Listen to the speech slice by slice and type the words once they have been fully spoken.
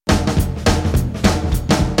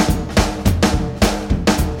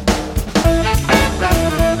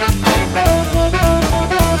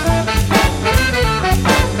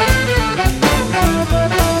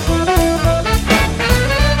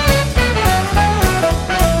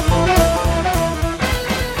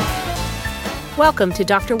Welcome to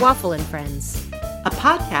Dr. Waffle and Friends, a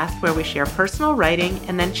podcast where we share personal writing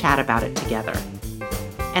and then chat about it together.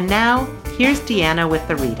 And now, here's Deanna with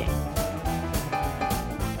the reading.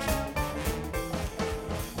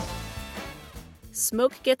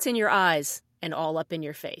 Smoke gets in your eyes and all up in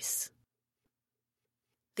your face.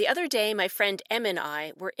 The other day, my friend Em and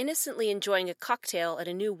I were innocently enjoying a cocktail at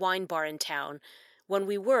a new wine bar in town when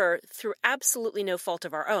we were, through absolutely no fault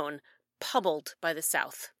of our own, pummeled by the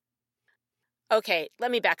South. Okay,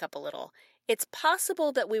 let me back up a little. It's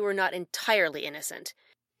possible that we were not entirely innocent,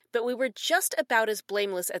 but we were just about as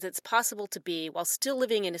blameless as it's possible to be while still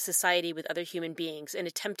living in a society with other human beings and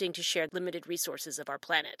attempting to share limited resources of our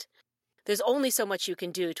planet. There's only so much you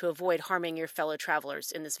can do to avoid harming your fellow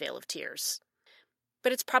travelers in this vale of tears.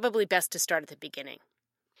 But it's probably best to start at the beginning.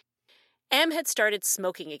 Em had started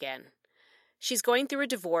smoking again. She's going through a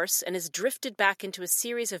divorce and has drifted back into a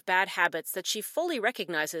series of bad habits that she fully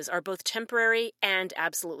recognizes are both temporary and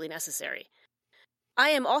absolutely necessary. I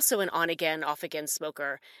am also an on-again, off-again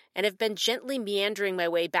smoker, and have been gently meandering my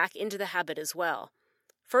way back into the habit as well.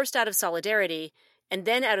 First out of solidarity, and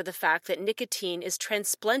then out of the fact that nicotine is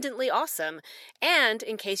transplendently awesome, and,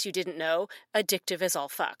 in case you didn't know, addictive as all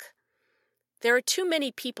fuck. There are too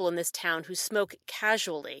many people in this town who smoke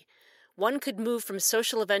casually. One could move from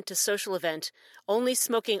social event to social event, only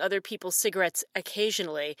smoking other people's cigarettes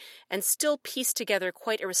occasionally, and still piece together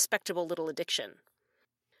quite a respectable little addiction.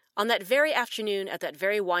 On that very afternoon at that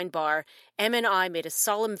very wine bar, Em and I made a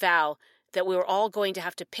solemn vow that we were all going to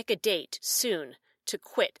have to pick a date soon to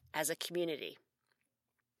quit as a community.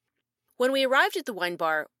 When we arrived at the wine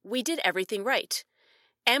bar, we did everything right.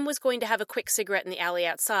 Em was going to have a quick cigarette in the alley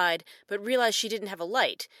outside, but realized she didn't have a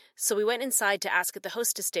light, so we went inside to ask at the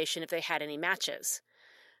hostess station if they had any matches.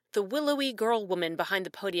 The willowy girl woman behind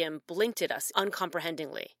the podium blinked at us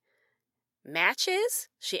uncomprehendingly. "Matches?"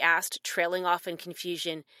 she asked, trailing off in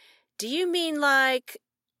confusion. "Do you mean like—"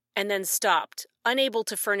 and then stopped, unable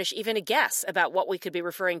to furnish even a guess about what we could be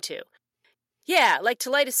referring to. "Yeah, like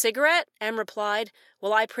to light a cigarette," Em replied,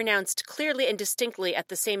 while I pronounced clearly and distinctly at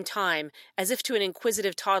the same time, as if to an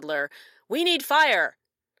inquisitive toddler, "We need fire!"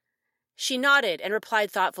 She nodded and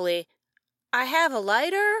replied thoughtfully, "I have a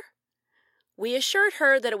lighter?" We assured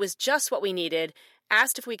her that it was just what we needed,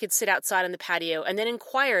 asked if we could sit outside on the patio, and then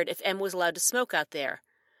inquired if Em was allowed to smoke out there.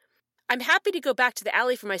 "I'm happy to go back to the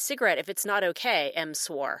alley for my cigarette if it's not okay," Em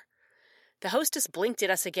swore. The hostess blinked at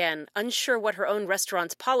us again, unsure what her own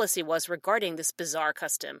restaurant's policy was regarding this bizarre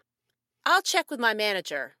custom. "I'll check with my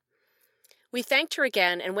manager." We thanked her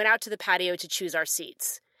again and went out to the patio to choose our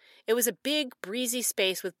seats. It was a big, breezy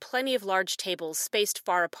space with plenty of large tables spaced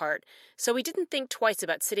far apart, so we didn't think twice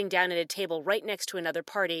about sitting down at a table right next to another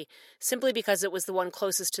party, simply because it was the one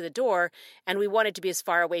closest to the door, and we wanted to be as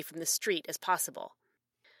far away from the street as possible.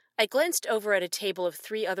 I glanced over at a table of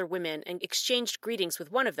 3 other women and exchanged greetings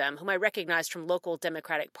with one of them, whom I recognized from local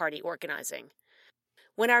Democratic Party organizing.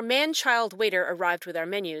 When our man-child waiter arrived with our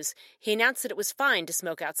menus, he announced that it was fine to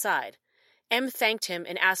smoke outside. Em thanked him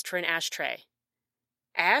and asked for an ashtray.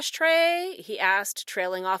 "Ashtray?" he asked,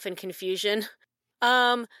 trailing off in confusion.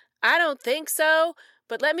 I don't think so,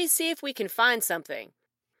 but let me see if we can find something."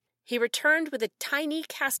 He returned with a tiny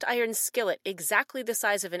cast-iron skillet exactly the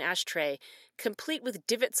size of an ashtray, complete with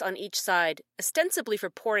divots on each side, ostensibly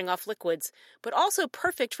for pouring off liquids, but also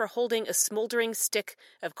perfect for holding a smoldering stick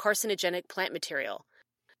of carcinogenic plant material.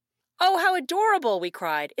 "Oh, how adorable!" we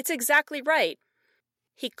cried. "It's exactly right."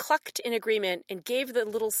 He clucked in agreement and gave the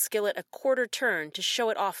little skillet a quarter turn to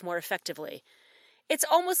show it off more effectively. "It's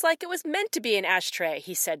almost like it was meant to be an ashtray,"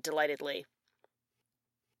 he said delightedly.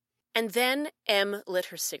 And then Em lit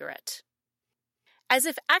her cigarette. As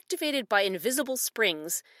if activated by invisible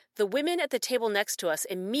springs, the women at the table next to us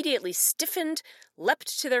immediately stiffened,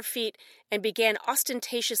 leapt to their feet, and began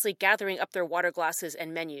ostentatiously gathering up their water glasses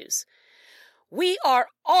and menus. "We are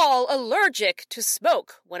all allergic to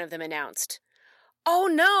smoke," one of them announced. "Oh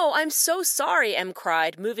no, I'm so sorry," Em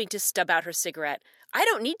cried, moving to stub out her cigarette. "I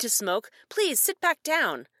don't need to smoke. Please sit back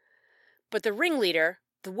down." But the ringleader,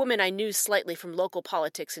 the woman I knew slightly from local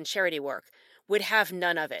politics and charity work, would have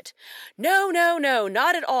none of it. No,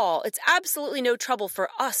 not at all. It's absolutely no trouble for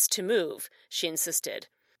us to move," she insisted.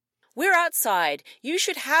 "We're outside. You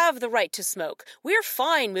should have the right to smoke. We're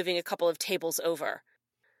fine moving a couple of tables over."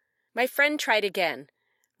 My friend tried again.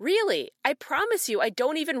 "Really, I promise you I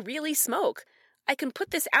don't even really smoke. I can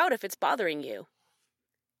put this out if it's bothering you."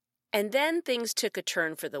 And then things took a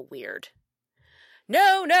turn for the weird.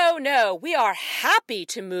 No, we are happy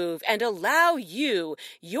to move and allow you,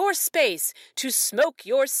 your space, to smoke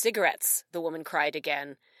your cigarettes," the woman cried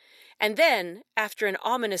again. And then, after an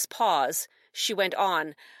ominous pause, she went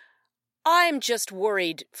on, I'm just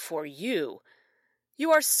worried for you.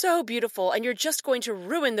 You are so beautiful, and you're just going to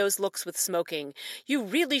ruin those looks with smoking. You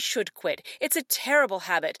really should quit. It's a terrible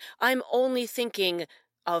habit. I'm only thinking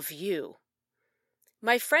of you."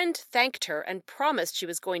 My friend thanked her and promised she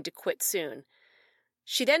was going to quit soon.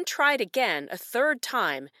 She then tried again, a third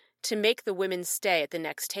time, to make the women stay at the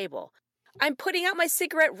next table. "I'm putting out my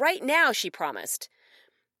cigarette right now," she promised.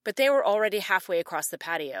 But they were already halfway across the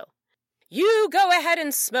patio. "You go ahead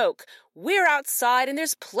and smoke. We're outside and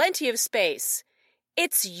there's plenty of space.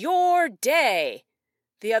 It's your day."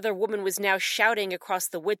 The other woman was now shouting across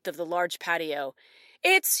the width of the large patio.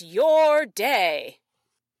 "It's your day."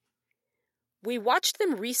 We watched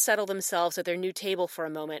them resettle themselves at their new table for a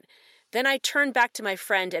moment. Then I turned back to my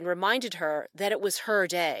friend and reminded her that it was her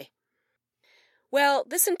day. "Well,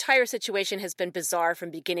 this entire situation has been bizarre from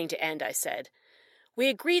beginning to end," I said. We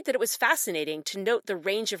agreed that it was fascinating to note the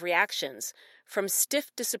range of reactions, from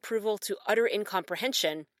stiff disapproval to utter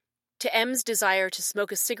incomprehension, to M's desire to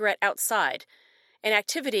smoke a cigarette outside, an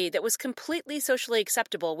activity that was completely socially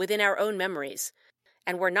acceptable within our own memories,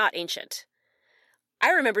 and were not ancient. I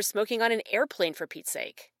remember smoking on an airplane, for Pete's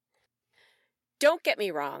sake. Don't get me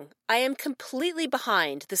wrong, I am completely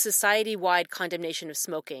behind the society-wide condemnation of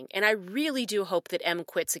smoking, and I really do hope that M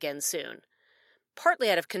quits again soon. Partly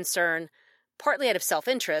out of concern, partly out of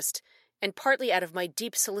self-interest, and partly out of my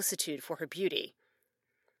deep solicitude for her beauty.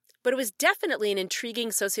 But it was definitely an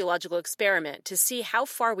intriguing sociological experiment to see how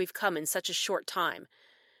far we've come in such a short time,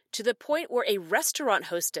 to the point where a restaurant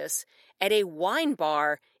hostess at a wine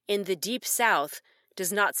bar in the Deep South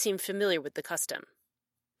does not seem familiar with the custom.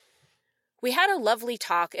 We had a lovely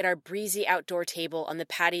talk at our breezy outdoor table on the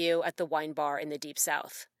patio at the wine bar in the Deep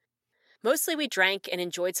South. Mostly we drank and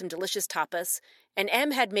enjoyed some delicious tapas, and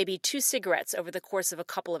M had maybe 2 cigarettes over the course of a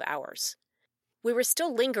couple of hours. We were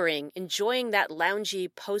still lingering, enjoying that loungy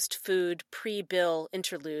post-food, pre-bill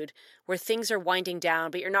interlude where things are winding down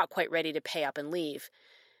but you're not quite ready to pay up and leave,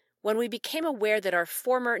 when we became aware that our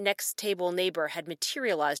former next-table neighbor had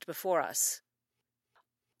materialized before us.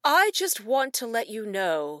 "I just want to let you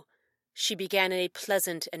know," she began in a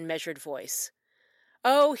pleasant and measured voice.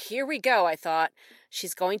 Oh, here we go, I thought.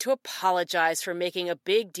 She's going to apologize for making a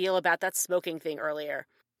big deal about that smoking thing earlier.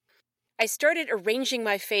 I started arranging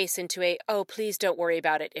my face into a, "oh, please don't worry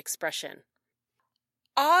about it" expression.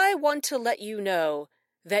 "I want to let you know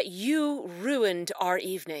that you ruined our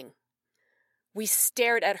evening." We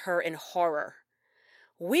stared at her in horror.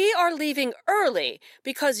 "We are leaving early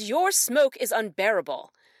because your smoke is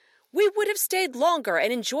unbearable. We would have stayed longer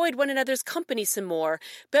and enjoyed one another's company some more,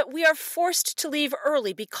 but we are forced to leave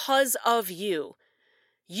early because of you.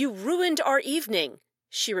 You ruined our evening,"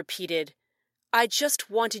 she repeated. "I just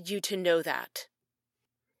wanted you to know that."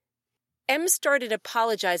 M started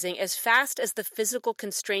apologizing as fast as the physical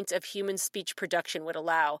constraints of human speech production would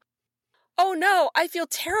allow. "Oh no, I feel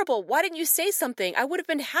terrible. Why didn't you say something? I would have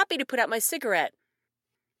been happy to put out my cigarette."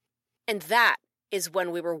 And that is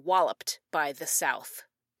when we were walloped by the South.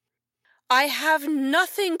 "I have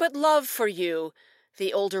nothing but love for you,"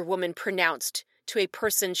 the older woman pronounced to a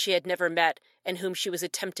person she had never met and whom she was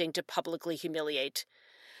attempting to publicly humiliate.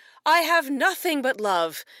 "I have nothing but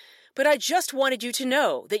love, but I just wanted you to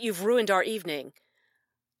know that you've ruined our evening."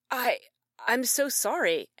 I'm so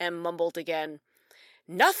sorry," M mumbled again.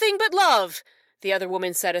 "Nothing but love," the other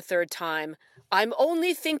woman said a third time. "I'm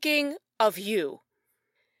only thinking of you."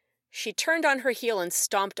 She turned on her heel and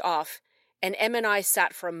stomped off, and M and I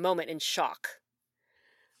sat for a moment in shock.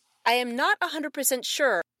 "I am not 100%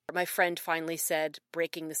 sure," my friend finally said,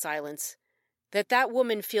 breaking the silence, that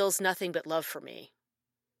woman feels nothing but love for me."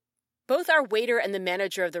 Both our waiter and the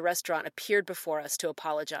manager of the restaurant appeared before us to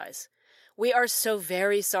apologize. "We are so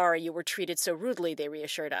very sorry you were treated so rudely," they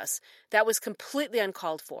reassured us. "That was completely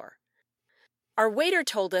uncalled for." Our waiter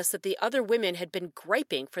told us that the other women had been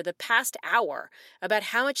griping for the past hour about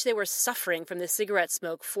how much they were suffering from the cigarette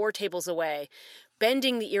smoke 4 tables away,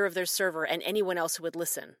 bending the ear of their server and anyone else who would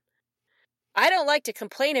listen. "I don't like to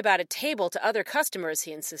complain about a table to other customers,"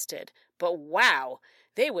 he insisted, but wow,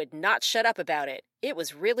 they would not shut up about it. It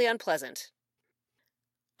was really unpleasant.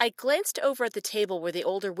 I glanced over at the table where the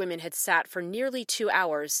older women had sat for nearly 2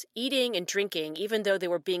 hours, eating and drinking even though they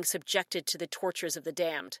were being subjected to the tortures of the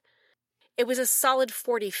damned. It was a solid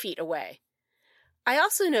 40 feet away. I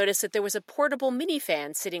also noticed that there was a portable mini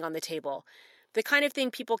fan sitting on the table, the kind of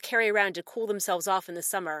thing people carry around to cool themselves off in the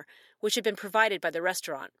summer, which had been provided by the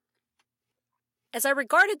restaurant. As I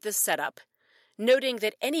regarded this setup, noting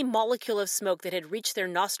that any molecule of smoke that had reached their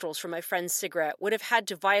nostrils from my friend's cigarette would have had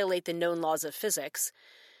to violate the known laws of physics,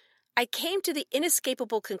 I came to the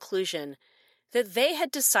inescapable conclusion that they had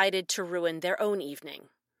decided to ruin their own evening.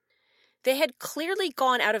 They had clearly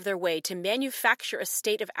gone out of their way to manufacture a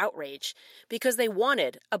state of outrage because they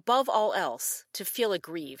wanted, above all else, to feel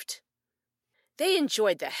aggrieved. They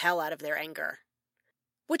enjoyed the hell out of their anger.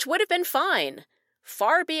 Which would have been fine.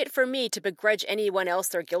 Far be it from me to begrudge anyone else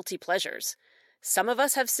their guilty pleasures. Some of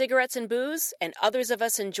us have cigarettes and booze, and others of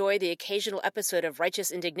us enjoy the occasional episode of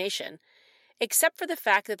righteous indignation, except for the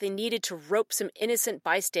fact that they needed to rope some innocent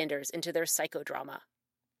bystanders into their psychodrama.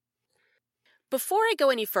 Before I go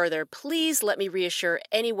any further, please let me reassure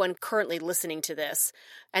anyone currently listening to this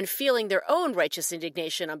and feeling their own righteous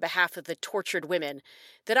indignation on behalf of the tortured women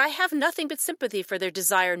that I have nothing but sympathy for their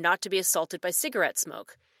desire not to be assaulted by cigarette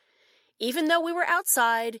smoke. Even though we were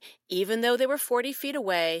outside, even though they were 40 feet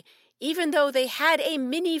away, even though they had a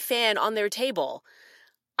mini fan on their table,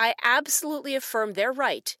 I absolutely affirm their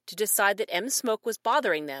right to decide that M. Smoke was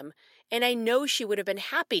bothering them, and I know she would have been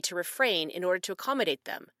happy to refrain in order to accommodate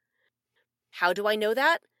them. How do I know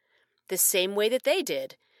that? The same way that they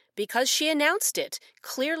did, because she announced it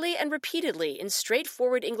clearly and repeatedly in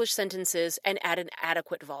straightforward English sentences and at an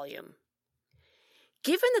adequate volume.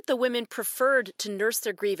 Given that the women preferred to nurse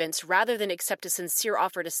their grievance rather than accept a sincere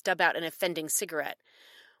offer to stub out an offending cigarette,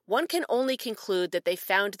 one can only conclude that they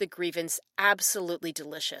found the grievance absolutely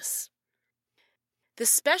delicious. The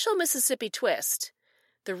special Mississippi twist,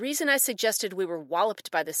 the reason I suggested we were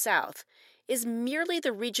walloped by the South, is merely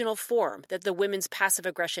the regional form that the women's passive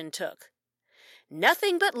aggression took.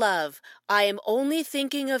 Nothing but love. I am only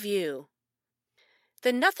thinking of you.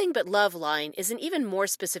 The nothing but love line is an even more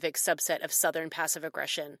specific subset of Southern passive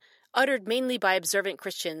aggression, uttered mainly by observant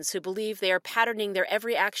Christians who believe they are patterning their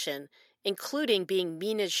every action, including being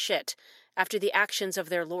mean as shit, after the actions of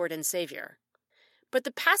their Lord and Savior. But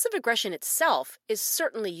the passive aggression itself is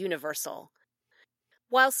certainly universal.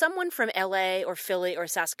 While someone from LA or Philly or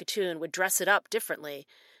Saskatoon would dress it up differently,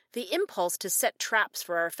 the impulse to set traps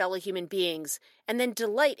for our fellow human beings and then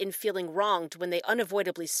delight in feeling wronged when they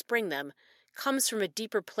unavoidably spring them comes from a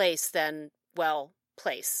deeper place than, well,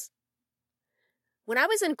 place. When I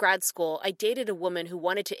was in grad school, I dated a woman who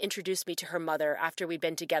wanted to introduce me to her mother after we'd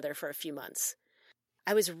been together for a few months.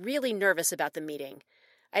 I was really nervous about the meeting.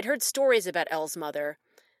 I'd heard stories about Elle's mother,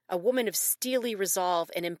 a woman of steely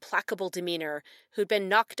resolve and implacable demeanor who'd been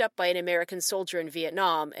knocked up by an American soldier in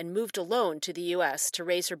Vietnam and moved alone to the U.S. to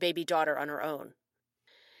raise her baby daughter on her own.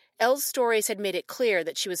 Elle's stories had made it clear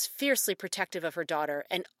that she was fiercely protective of her daughter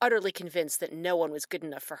and utterly convinced that no one was good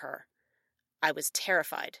enough for her. I was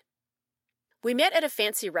terrified. We met at a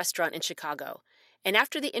fancy restaurant in Chicago, and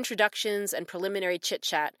after the introductions and preliminary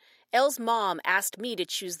chit-chat, Elle's mom asked me to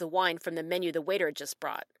choose the wine from the menu the waiter had just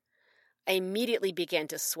brought. I immediately began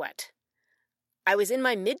to sweat. I was in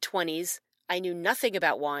my mid-20s, I knew nothing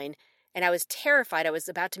about wine, and I was terrified I was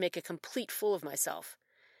about to make a complete fool of myself.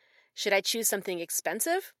 Should I choose something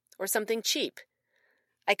expensive or something cheap?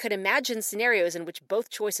 I could imagine scenarios in which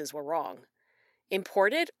both choices were wrong.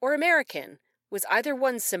 Imported or American? Was either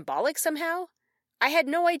one symbolic somehow? I had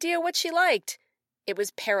no idea what she liked. It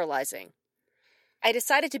was paralyzing. I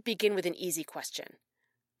decided to begin with an easy question.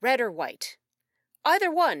 Red or white?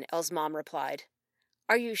 Either one, Elle's mom replied.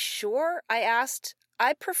 Are you sure? I asked.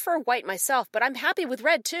 I prefer white myself, but I'm happy with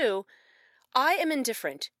red too. I am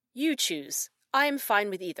indifferent. You choose. I am fine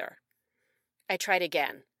with either. I tried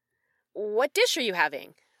again. What dish are you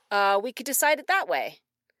having? We could decide it that way.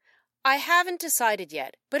 I haven't decided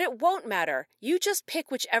yet, but it won't matter. You just pick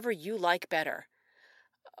whichever you like better.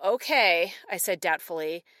 Okay, I said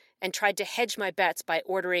doubtfully, and tried to hedge my bets by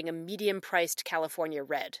ordering a medium-priced California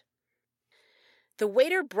Red. The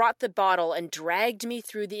waiter brought the bottle and dragged me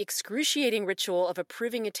through the excruciating ritual of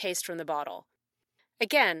approving a taste from the bottle.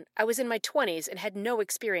 Again, I was in my 20s and had no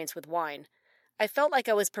experience with wine. I felt like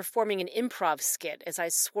I was performing an improv skit as I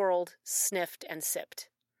swirled, sniffed, and sipped.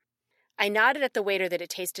 I nodded at the waiter that it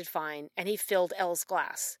tasted fine, and he filled Elle's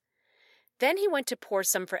glass. Then he went to pour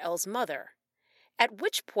some for Elle's mother, at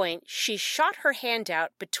which point she shot her hand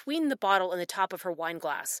out between the bottle and the top of her wine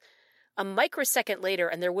glass. A microsecond later,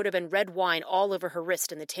 and there would have been red wine all over her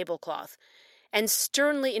wrist and the tablecloth, and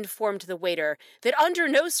sternly informed the waiter that under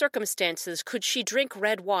no circumstances could she drink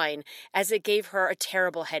red wine, as it gave her a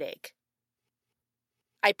terrible headache.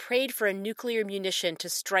 I prayed for a nuclear munition to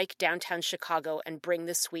strike downtown Chicago and bring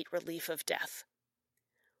the sweet relief of death.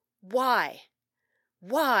 Why?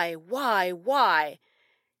 Why?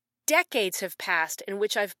 Decades have passed in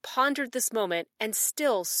which I've pondered this moment, and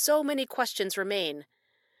still so many questions remain.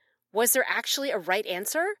 Was there actually a right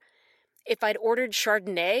answer? If I'd ordered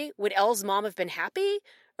Chardonnay, would Elle's mom have been happy?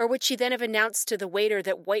 Or would she then have announced to the waiter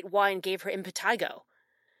that white wine gave her impetigo?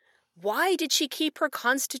 Why did she keep her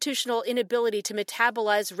constitutional inability to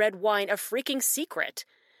metabolize red wine a freaking secret?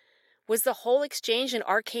 Was the whole exchange an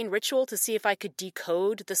arcane ritual to see if I could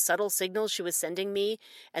decode the subtle signals she was sending me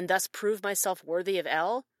and thus prove myself worthy of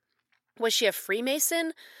Elle? Was she a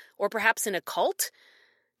Freemason? Or perhaps in a cult?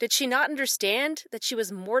 Did she not understand that she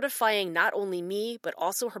was mortifying not only me, but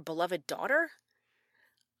also her beloved daughter?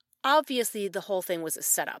 Obviously, the whole thing was a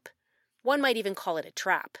setup. One might even call it a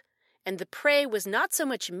trap. And the prey was not so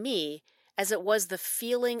much me as it was the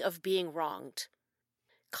feeling of being wronged.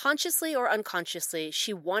 Consciously or unconsciously,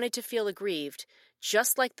 she wanted to feel aggrieved,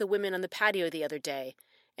 just like the women on the patio the other day,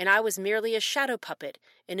 and I was merely a shadow puppet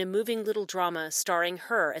in a moving little drama starring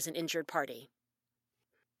her as an injured party.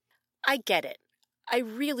 I get it. I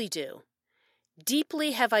really do.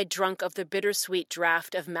 Deeply have I drunk of the bittersweet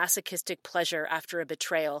draught of masochistic pleasure after a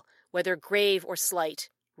betrayal, whether grave or slight,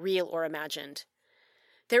 real or imagined.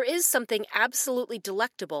 There is something absolutely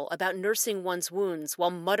delectable about nursing one's wounds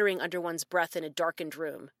while muttering under one's breath in a darkened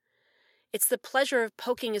room. It's the pleasure of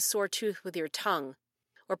poking a sore tooth with your tongue,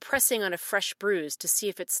 or pressing on a fresh bruise to see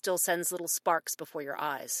if it still sends little sparks before your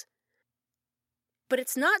eyes. But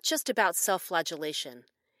it's not just about self-flagellation.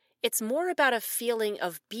 It's more about a feeling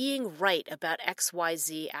of being right about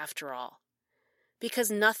XYZ after all. Because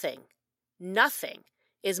nothing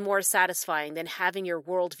is more satisfying than having your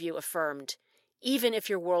worldview affirmed, even if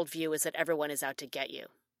your worldview is that everyone is out to get you.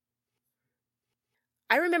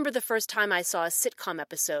 I remember the first time I saw a sitcom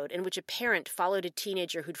episode in which a parent followed a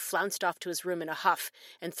teenager who'd flounced off to his room in a huff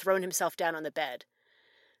and thrown himself down on the bed.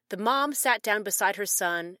 The mom sat down beside her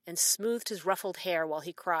son and smoothed his ruffled hair while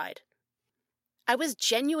he cried. I was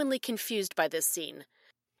genuinely confused by this scene.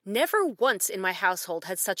 Never once in my household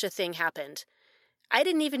had such a thing happened. I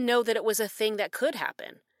didn't even know that it was a thing that could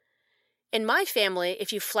happen. In my family,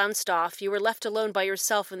 if you flounced off, you were left alone by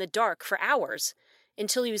yourself in the dark for hours,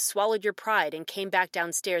 until you swallowed your pride and came back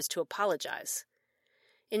downstairs to apologize.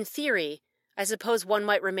 In theory, I suppose one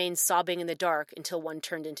might remain sobbing in the dark until one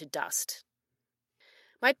turned into dust.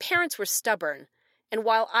 My parents were stubborn, and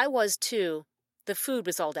while I was too, the food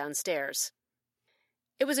was all downstairs.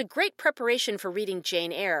 It was a great preparation for reading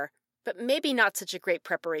Jane Eyre, but maybe not such a great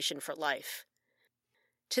preparation for life.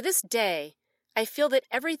 To this day, I feel that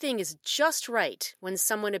everything is just right when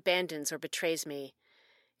someone abandons or betrays me.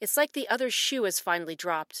 It's like the other shoe has finally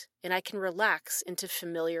dropped, and I can relax into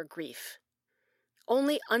familiar grief.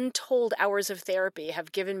 Only untold hours of therapy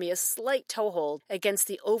have given me a slight toehold against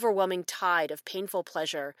the overwhelming tide of painful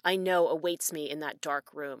pleasure I know awaits me in that dark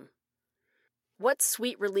room. What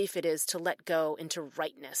sweet relief it is to let go into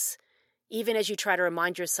rightness, even as you try to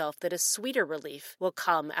remind yourself that a sweeter relief will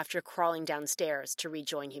come after crawling downstairs to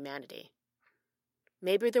rejoin humanity.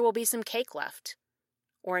 Maybe there will be some cake left,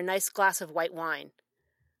 or a nice glass of white wine,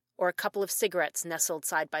 or a couple of cigarettes nestled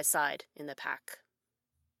side by side in the pack.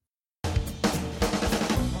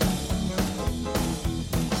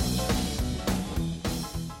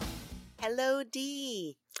 Hello,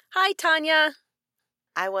 Dee. Hi, Tanya.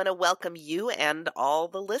 I want to welcome you and all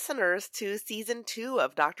the listeners to Season 2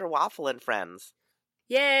 of Dr. Waffle and Friends.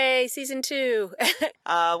 Yay, Season 2.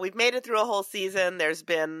 We've made it through a whole season. There's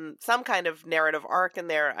been some kind of narrative arc in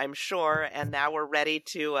there, I'm sure, and now we're ready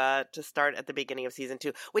to start at the beginning of Season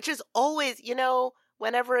 2, which is always,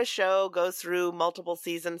 whenever a show goes through multiple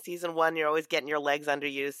seasons, Season 1, you're always getting your legs under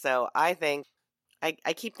you, so I think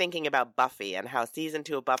I keep thinking about Buffy and how Season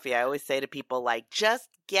 2 of Buffy, I always say to people, just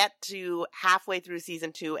get to halfway through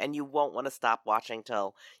Season 2 and you won't want to stop watching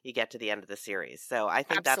till you get to the end of the series. So I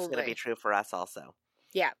think That's going to be true for us also.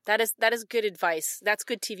 Yeah, that is good advice. That's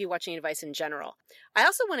good TV watching advice in general. I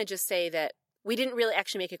also want to just say that we didn't really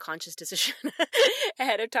actually make a conscious decision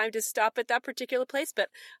ahead of time to stop at that particular place, but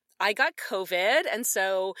I got COVID, and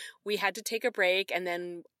so we had to take a break, and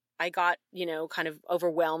then I got, kind of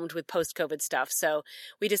overwhelmed with post-COVID stuff. So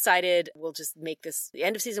we decided we'll just make this the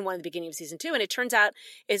end of Season 1 and the beginning of Season 2. And it turns out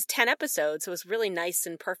it's 10 episodes. So it was really nice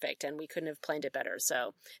and perfect. And we couldn't have planned it better.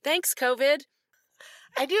 So thanks, COVID.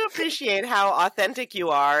 I do appreciate how authentic you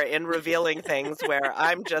are in revealing things where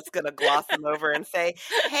I'm just going to gloss them over and say,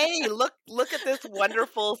 hey, look at this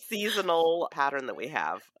wonderful seasonal pattern that we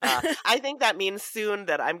have. I think that means soon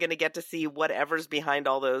that I'm going to get to see whatever's behind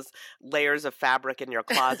all those layers of fabric in your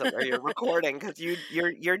closet where you're recording, because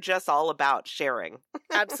you're just all about sharing.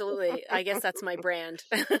 Absolutely. I guess that's my brand.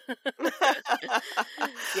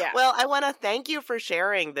 Yeah. Well, I want to thank you for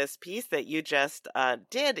sharing this piece that you just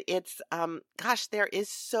did. It's, there is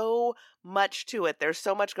so much to it. There's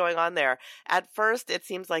so much going on there. At first, it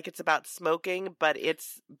seems like it's about smoking, but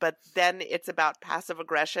then it's about passive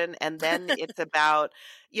aggression, and then it's about,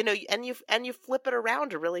 and you flip it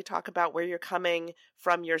around to really talk about where you're coming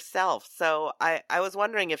from yourself. So I was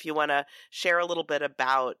wondering if you want to share a little bit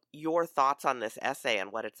about your thoughts on this essay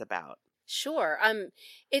and what it's about. Sure.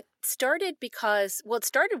 It started it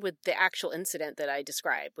started with the actual incident that I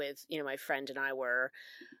described with, my friend and I were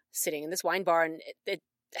sitting in this wine bar, and it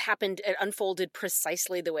unfolded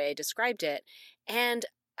precisely the way I described it. And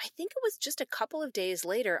I think it was just a couple of days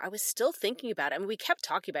later, I was still thinking about it. I mean, we kept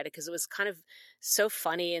talking about it because it was kind of so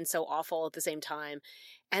funny and so awful at the same time.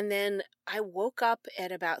 And then I woke up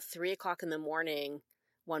at about 3:00 in the morning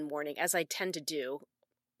one morning, as I tend to do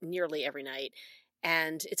nearly every night.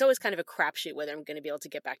 And it's always kind of a crapshoot whether I'm going to be able to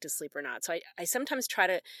get back to sleep or not. So I sometimes try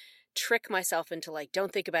to trick myself into like,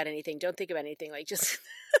 don't think about anything. Like, just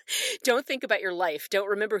don't think about your life. Don't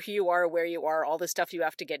remember who you are, where you are, all the stuff you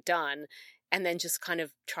have to get done. And then just kind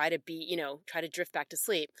of try to drift back to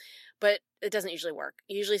sleep. But it doesn't usually work.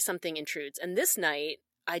 Usually something intrudes. And this night,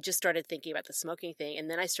 I just started thinking about the smoking thing. And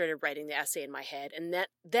then I started writing the essay in my head. And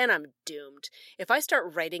then I'm doomed. If I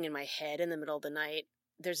start writing in my head in the middle of the night,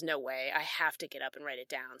 there's no way. I have to get up and write it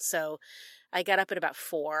down. So I got up at about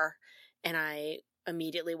 4 and I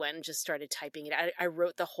immediately went and just started typing it. I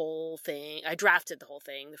wrote the whole thing. I drafted the whole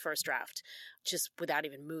thing, the first draft, just without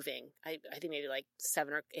even moving. I think maybe like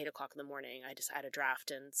 7 or 8 o'clock in the morning, I just had a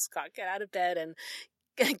draft, and Scott got out of bed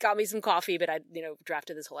and got me some coffee, but I,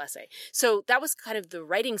 drafted this whole essay. So that was kind of the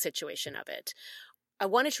writing situation of it. I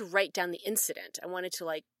wanted to write down the incident. I wanted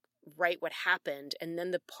to write what happened, and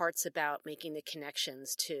then the parts about making the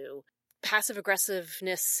connections to passive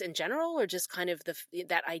aggressiveness in general, or just kind of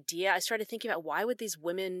that idea. I started thinking about why would these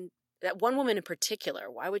women, that one woman in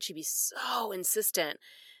particular, why would she be so insistent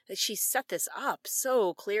that she set this up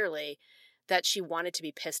so clearly that she wanted to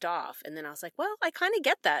be pissed off? And then I was like, well, I kind of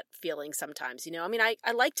get that feeling sometimes, I mean, I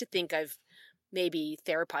like to think I've maybe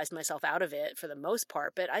therapized myself out of it for the most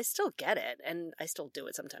part, but I still get it. And I still do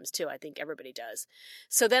it sometimes too. I think everybody does.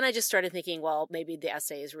 So then I just started thinking, well, maybe the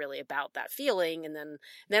essay is really about that feeling. And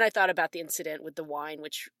then I thought about the incident with the wine,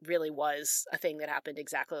 which really was a thing that happened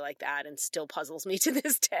exactly like that and still puzzles me to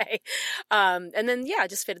this day. And then, I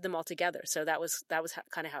just fitted them all together. So that was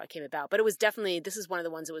kind of how it came about. But it was definitely, this is one of the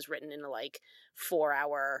ones that was written in a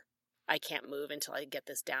 4-hour, I can't move until I get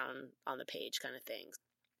this down on the page kind of thing.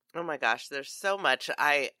 Oh my gosh, there's so much.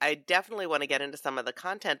 I definitely want to get into some of the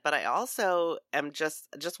content, but I also am just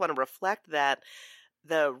want to reflect that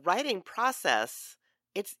the writing process,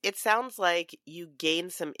 it sounds like you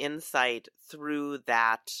gained some insight through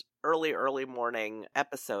that early morning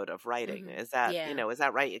episode of writing. Mm-hmm. Is that, Yeah. Is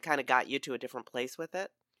that right? It kind of got you to a different place with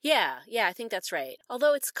it? Yeah, I think that's right.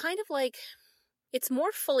 Although it's kind of it's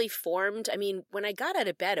more fully formed. I mean, when I got out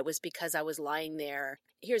of bed, it was because I was lying there.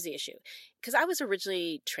 Here's the issue. Because I was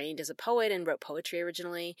originally trained as a poet and wrote poetry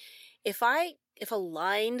originally. If a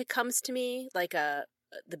line comes to me, the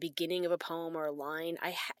beginning of a poem or a line,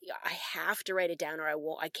 I have to write it down, or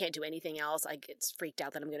I can't do anything else. I get freaked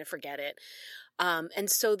out that I'm going to forget it. And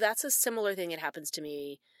so that's a similar thing that happens to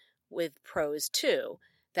me with prose too,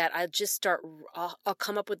 that I just I'll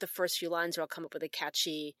come up with the first few lines, or I'll come up with a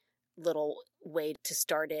catchy little way to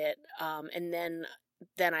start it. And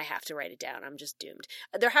then I have to write it down. I'm just doomed.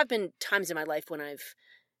 There have been times in my life when I've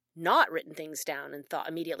not written things down and thought,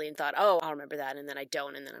 oh, I'll remember that. And then I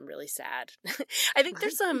don't. And then I'm really sad. I think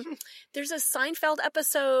there's a Seinfeld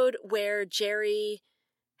episode where Jerry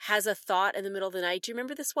has a thought in the middle of the night. Do you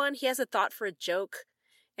remember this one? He has a thought for a joke,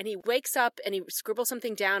 and he wakes up and he scribbles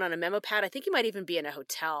something down on a memo pad. I think he might even be in a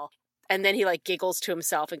hotel. And then he giggles to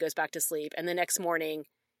himself and goes back to sleep. And the next morning,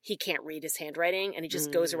 he can't read his handwriting, and he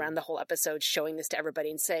just goes around the whole episode showing this to everybody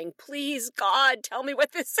and saying, please, God, tell me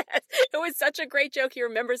what this says. It was such a great joke. He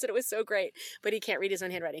remembers that it was so great, but he can't read his own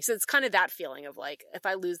handwriting. So it's kind of that feeling of if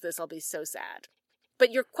I lose this, I'll be so sad. But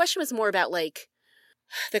your question was more about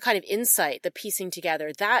the kind of insight, the piecing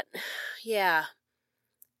together. That, yeah,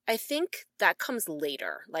 I think that comes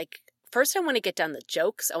later. First I want to get done the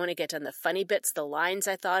jokes. I want to get done the funny bits, the lines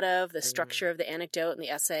I thought of, the structure of the anecdote and the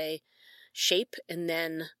essay shape, and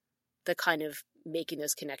then the kind of making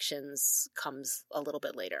those connections comes a little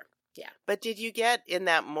bit later. Yeah. But did you get in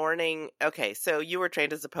that morning? Okay, so you were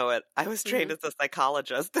trained as a poet. I was trained as a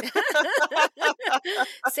psychologist.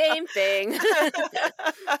 Same thing.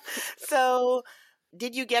 So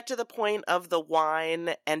did you get to the point of the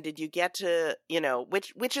wine, and did you get to,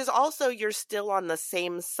 which is also, you're still on the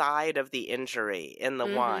same side of the injury in the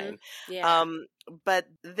wine. Yeah. But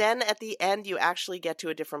then at the end, you actually get to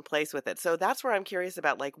a different place with it. So that's where I'm curious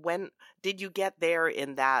about, when did you get there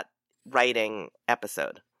in that writing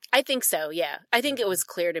episode. I think so, yeah. I think it was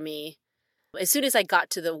clear to me. As soon as I got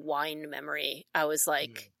to the wine memory, I was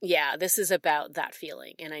like, yeah, this is about that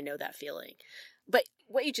feeling, and I know that feeling. But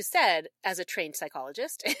what you just said, as a trained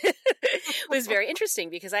psychologist, was very interesting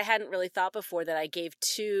because I hadn't really thought before that I gave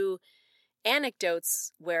two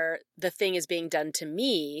anecdotes where the thing is being done to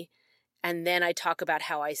me, and then I talk about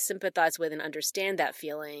how I sympathize with and understand that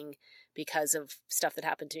feeling because of stuff that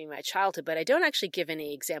happened to me in my childhood, but I don't actually give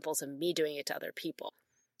any examples of me doing it to other people,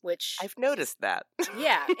 which I've noticed that.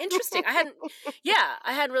 Yeah, interesting. I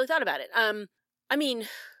hadn't really thought about it. I mean,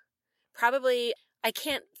 probably I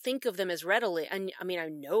can't think of them as readily. I mean, I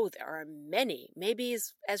know there are many, maybe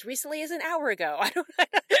as recently as an hour ago.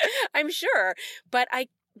 I'm sure, but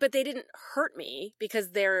they didn't hurt me because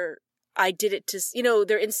I did it to,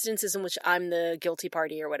 there are instances in which I'm the guilty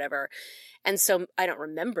party or whatever. And so I don't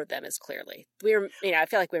remember them as clearly. I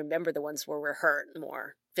feel like we remember the ones where we're hurt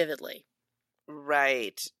more vividly.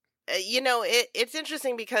 Right. It's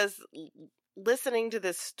interesting because listening to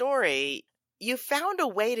this story, you found a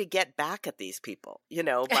way to get back at these people,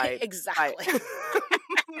 by exactly.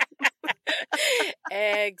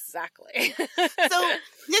 Exactly. So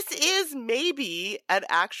this is maybe an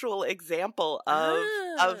actual example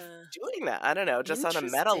of doing that. I don't know, just on a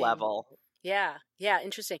meta level. Yeah,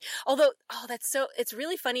 interesting. Although, it's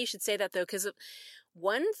really funny you should say that, though, because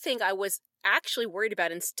one thing I was actually worried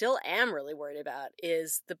about and still am really worried about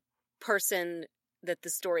is the person that the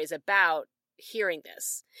story is about hearing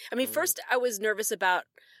this. I mean, first I was nervous about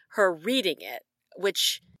her reading it,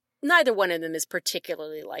 which neither one of them is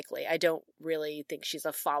particularly likely. I don't really think she's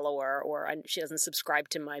a follower or she doesn't subscribe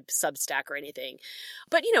to my Substack or anything.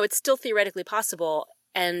 But, it's still theoretically possible.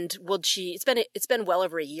 And it's been well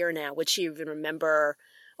over a year now. Would she even remember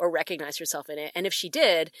or recognize herself in it? And if she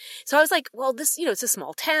did, so I was like, well, this, it's a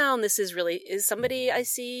small town. This is somebody I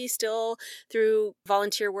see still through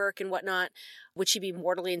volunteer work and whatnot. Would she be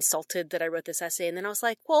mortally insulted that I wrote this essay? And then I was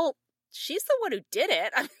like, well, she's the one who did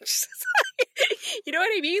it. I'm just like, you know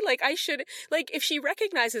what I mean? Like, I should, if she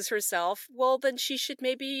recognizes herself, well, then she should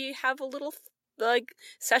maybe have a little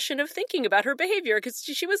session of thinking about her behavior, because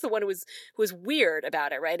she was the one who was weird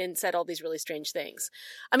about it, right? And said all these really strange things.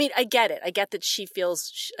 I mean, I get it. I get that she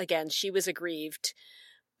feels, again, she was aggrieved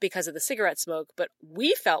because of the cigarette smoke, but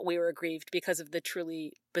we felt we were aggrieved because of the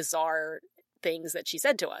truly bizarre things that she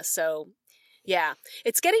said to us. So yeah,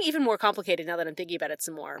 it's getting even more complicated now that I'm thinking about it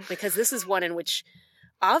some more, because this is one in which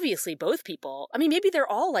obviously both people, I mean, maybe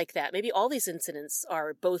they're all like that. Maybe all these incidents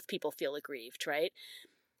are both people feel aggrieved, right?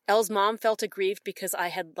 Elle's mom felt aggrieved because I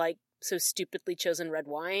had so stupidly chosen red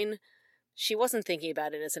wine. She wasn't thinking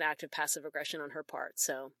about it as an act of passive aggression on her part.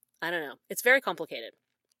 So I don't know. It's very complicated.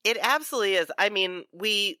 It absolutely is. I mean,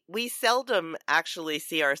 we seldom actually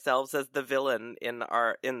see ourselves as the villain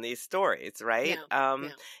in these stories, right? Yeah.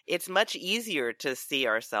 It's much easier to see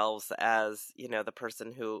ourselves as, the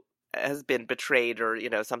person who has been betrayed or,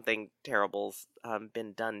 something terrible's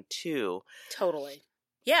been done to. Totally.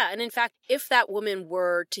 Yeah, and in fact, if that woman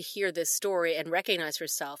were to hear this story and recognize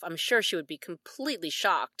herself, I'm sure she would be completely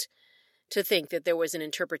shocked to think that there was an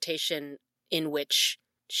interpretation in which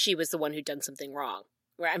she was the one who'd done something wrong.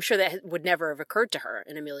 Right? I'm sure that would never have occurred to her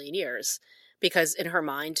in a million years, because in her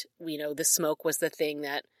mind, the smoke was the thing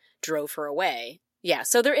that drove her away. Yeah,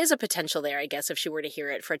 so there is a potential there, I guess, if she were to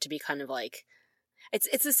hear it, for it to be kind of like...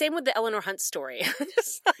 It's the same with the Eleanor Hunt story.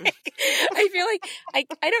 Just I feel like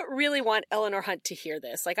I don't really want Eleanor Hunt to hear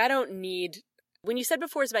this. I don't need... When you said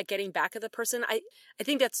before it's about getting back at the person, I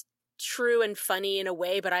think that's true and funny in a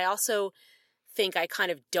way, but I also think I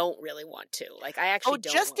kind of don't really want to. I actually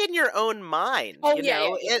don't. Just in your own mind. Oh, yeah.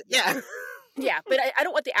 Yeah, but I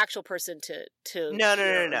don't want the actual person to No.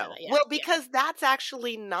 Yeah, well, because that's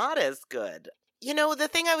actually not as good. The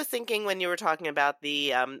thing I was thinking when you were talking about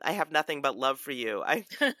the I have nothing but love for you.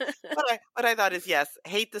 What I thought is, yes,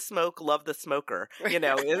 hate the smoke, love the smoker. Is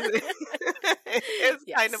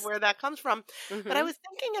Yes. kind of where that comes from. Mm-hmm. But I was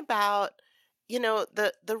thinking about,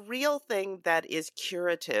 the real thing that is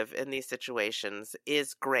curative in these situations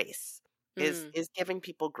is grace. Is giving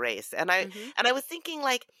people grace. And I was thinking,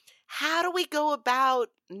 how do we go about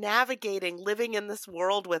navigating living in this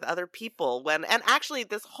world with other people and actually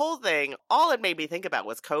this whole thing, all it made me think about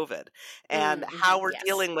was COVID and how we're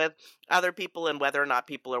dealing with other people and whether or not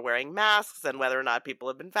people are wearing masks and whether or not people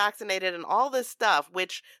have been vaccinated and all this stuff,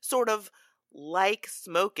 which sort of, like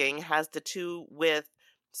smoking, has to do with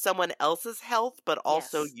someone else's health, but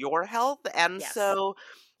also your health. And so,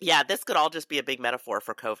 yeah, this could all just be a big metaphor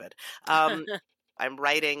for COVID. I'm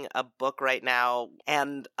writing a book right now,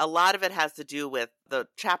 and a lot of it has to do with the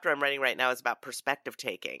chapter I'm writing right now is about perspective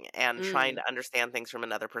taking and trying to understand things from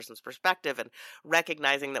another person's perspective and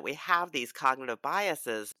recognizing that we have these cognitive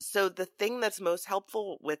biases. So the thing that's most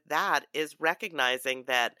helpful with that is recognizing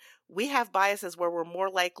that we have biases where we're more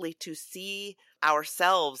likely to see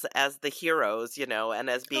ourselves as the heroes, and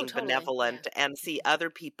as being benevolent, and see other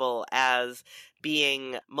people as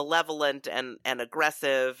being malevolent and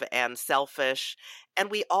aggressive and selfish. And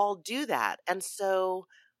we all do that. And so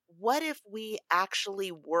what if we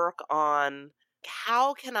actually work on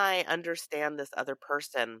how can I understand this other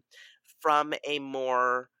person from a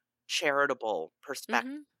more charitable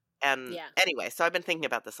perspective? And anyway, so I've been thinking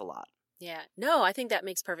about this a lot. Yeah. No, I think that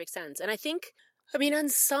makes perfect sense. And I think, on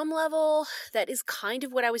some level, that is kind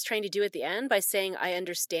of what I was trying to do at the end by saying I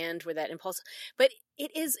understand where that impulse, but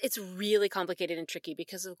it's really complicated and tricky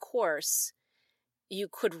because, of course, you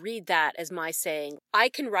could read that as my saying, I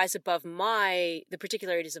can rise above the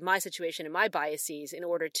particularities of my situation and my biases in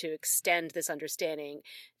order to extend this understanding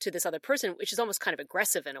to this other person, which is almost kind of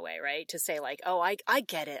aggressive in a way, right? To say like, oh, I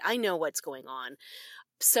get it. I know what's going on.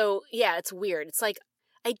 So yeah, it's weird. It's like,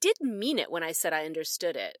 I did mean it when I said I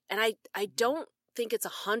understood it. And I don't think it's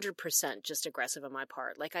 100% just aggressive on my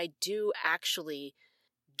part. Like I do actually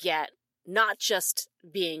get not just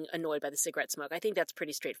being annoyed by the cigarette smoke. I think that's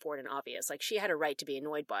pretty straightforward and obvious. Like she had a right to be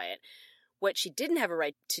annoyed by it. What she didn't have a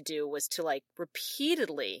right to do was to like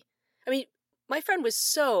repeatedly, my friend was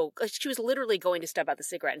she was literally going to step out the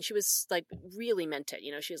cigarette and she was like really meant it.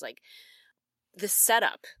 She was like, the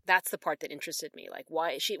setup, that's the part that interested me. Like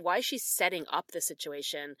why is she setting up the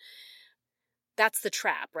situation? That's the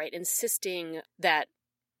trap, right? Insisting that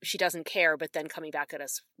she doesn't care, but then coming back at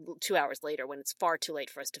us 2 hours later when it's far too late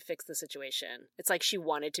for us to fix the situation. It's like she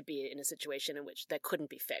wanted to be in a situation in which that couldn't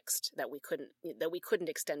be fixed, that we couldn't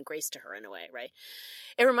extend grace to her in a way, right?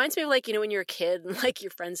 It reminds me of like, when you're a kid and like your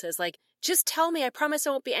friend says like, just tell me, I promise I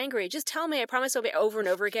won't be angry. Just tell me, I promise I won't be, over and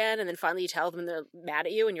over again. And then finally you tell them and they're mad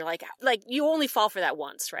at you and you're like you only fall for that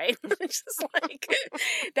once, right? It's just like,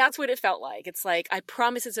 that's what it felt like. It's like, I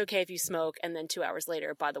promise it's okay if you smoke. And then 2 hours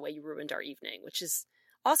later, by the way, you ruined our evening, which is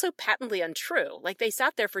also patently untrue. Like they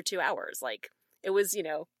sat there for 2 hours. Like it was,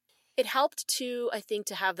 it helped to, I think,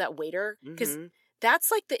 to have that waiter because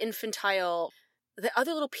that's like the infantile. The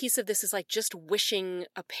other little piece of this is like just wishing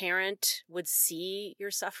a parent would see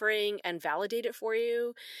your suffering and validate it for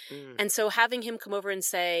you. And so having him come over and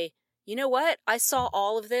say, you know what? I saw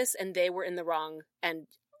all of this and they were in the wrong and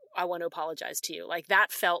I want to apologize to you. Like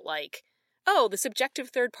that felt like, oh, the subjective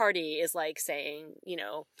third party is like saying,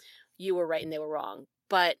 you were right and they were wrong.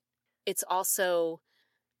 But it's also,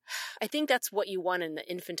 I think that's what you want in the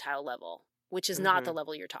infantile level, which is not the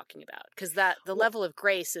level you're talking about. Because the level of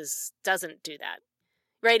grace doesn't do that,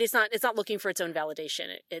 right? It's not looking for its own validation.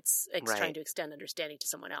 It's trying to extend understanding to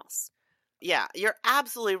someone else. Yeah, you're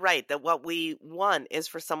absolutely right that what we want is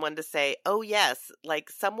for someone to say, oh yes, like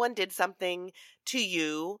someone did something to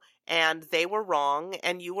you and they were wrong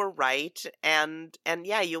and you were right. And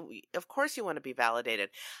yeah, of course you want to be validated.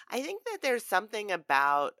 I think that there's something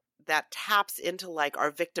about that taps into like our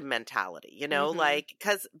victim mentality, like,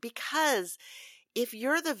 because if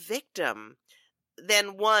you're the victim,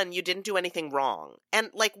 then one, you didn't do anything wrong.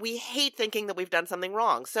 And like, we hate thinking that we've done something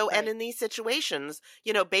wrong. So, right. And in these situations,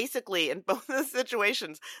 basically in both the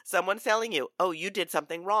situations, someone's telling you, oh, you did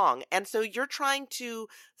something wrong. And so you're trying to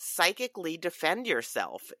psychically defend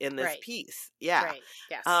yourself in this piece. Yeah. Right.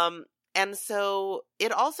 Yes. And so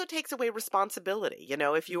it also takes away responsibility.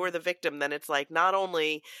 If you were the victim, then it's like, not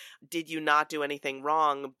only did you not do anything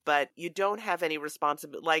wrong, but you don't have any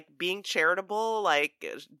responsibility. Like being charitable, like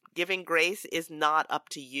giving grace is not up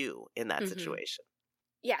to you in that situation.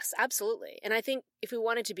 Yes, absolutely. And I think if we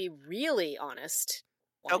wanted to be really honest.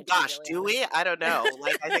 Oh gosh, really do we? I don't know.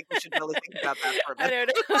 Like, I think we should really think about that for a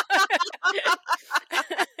minute. I don't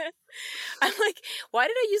know. I'm like, why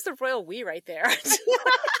did I use the royal we right there?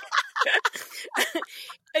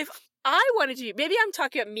 If I wanted to, maybe I'm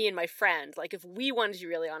talking about me and my friend, like if we wanted to be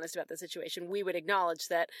really honest about the situation, we would acknowledge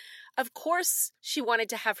that, of course, she wanted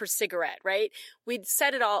to have her cigarette, right? We'd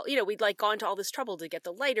said it all, we'd like gone to all this trouble to get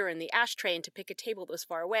the lighter and the ashtray and to pick a table that was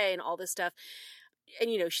far away and all this stuff. And,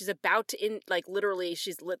 she's about to, literally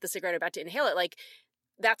she's lit the cigarette, about to inhale it. Like,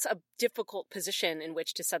 that's a difficult position in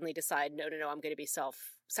which to suddenly decide, no, I'm going to be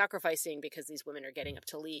self-sacrificing because these women are getting up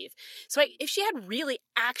to leave. So if she had really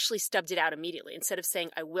actually stubbed it out immediately, instead of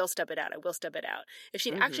saying, I will stub it out, if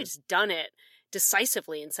she'd actually just done it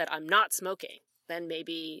decisively and said, I'm not smoking, then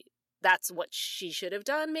maybe that's what she should have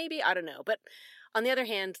done, maybe. I don't know. But on the other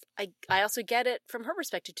hand, I also get it from her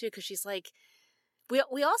perspective too, because she's like,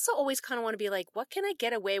 we also always kind of want to be like, what can I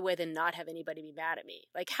get away with and not have anybody be mad at me?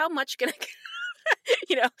 Like, how much can I get?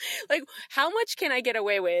 You know, like how much can I get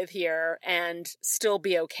away with here and still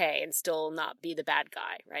be okay and still not be the bad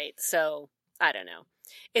guy, right? So I don't know.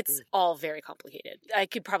 It's all very complicated. I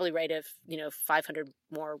could probably write 500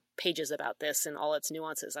 more pages about this and all its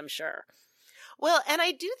nuances, I'm sure. Well, and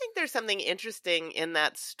I do think there's something interesting in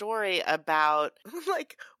that story about,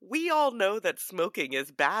 like, we all know that smoking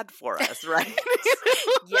is bad for us, right?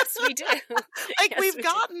 Yes, we do. Like, we've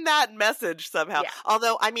gotten that message somehow. Yeah.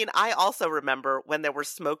 Although, I mean, I also remember when there were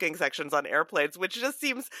smoking sections on airplanes, which just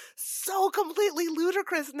seems so completely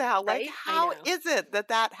ludicrous now. Right? Like, how is it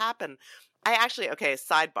that happened? Okay,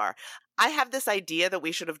 sidebar. I have this idea that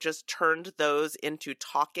we should have just turned those into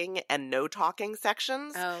talking and no talking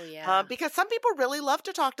sections. Oh, yeah. Because some people really love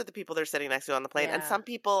to talk to the people they're sitting next to on the plane, and some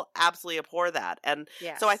people absolutely abhor that. And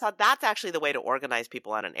so I thought that's actually the way to organize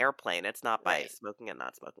people on an airplane. It's not by smoking and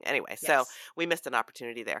not smoking. Anyway, so we missed an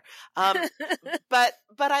opportunity there. But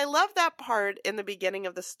I love that part in the beginning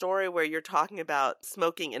of the story where you're talking about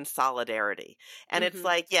smoking in solidarity. And it's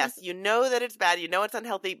like, yes, you know that it's bad, you know it's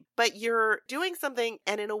unhealthy, but you're doing something,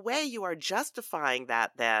 and in a way you are justifying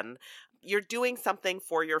that then. You're doing something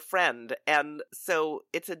for your friend. And so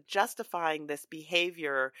it's justifying this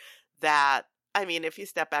behavior that, I mean, if you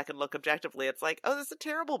step back and look objectively, it's like, oh, this is a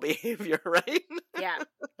terrible behavior, right? Yeah.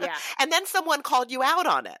 And then someone called you out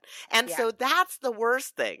on it. And so that's the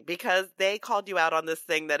worst thing, because they called you out on this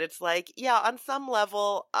thing that it's like, yeah, on some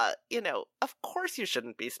level, of course you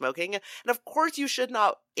shouldn't be smoking. And of course you should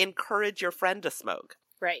not encourage your friend to smoke.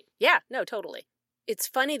 Right. Yeah, no, totally. It's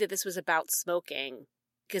funny that this was about smoking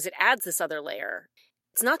because it adds this other layer.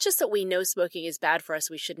 It's not just that we know smoking is bad for us,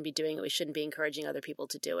 we shouldn't be doing it, we shouldn't be encouraging other people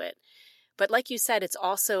to do it. But like you said, it's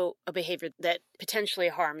also a behavior that potentially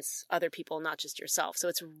harms other people, not just yourself. So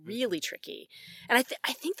it's really tricky. And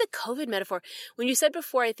I think the COVID metaphor, when you said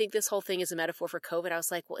before, I think this whole thing is a metaphor for COVID, I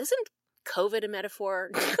was like, well, isn't COVID a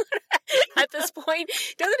metaphor at this point?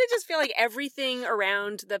 Doesn't it just feel like everything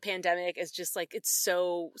around the pandemic is just like, it's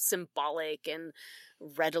so symbolic and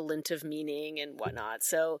redolent of meaning and whatnot?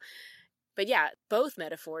 So, but yeah, both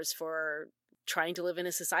metaphors for trying to live in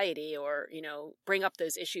a society or, bring up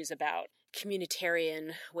those issues about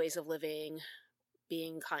communitarian ways of living,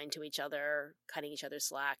 being kind to each other, cutting each other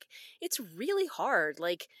slack. It's really hard.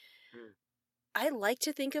 Like, I like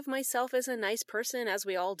to think of myself as a nice person, as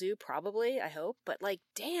we all do, probably, I hope. But like,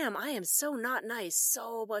 damn, I am so not nice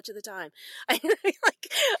so much of the time.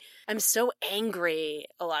 I'm so angry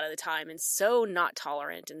a lot of the time and so not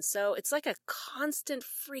tolerant. And so it's like a constant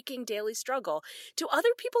freaking daily struggle. Do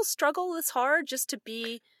other people struggle this hard just to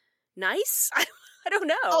be nice? I don't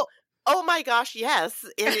know. Oh my gosh, yes.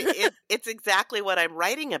 It's exactly what I'm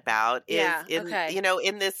writing about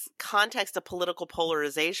in this context of political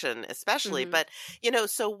polarization, especially. But,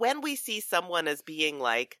 so when we see someone as being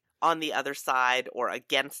like on the other side or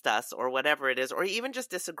against us or whatever it is, or even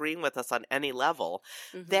just disagreeing with us on any level,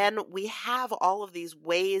 then we have all of these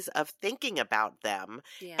ways of thinking about them.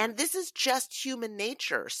 Yeah. And this is just human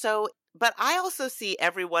nature. So, but I also see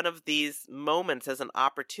every one of these moments as an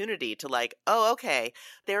opportunity to like, oh, okay,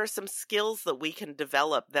 there are some skills that we can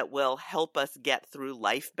develop that will help us get through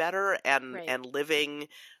life better and living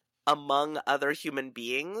among other human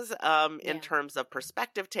beings in terms of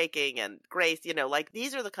perspective taking and grace, like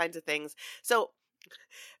these are the kinds of things. So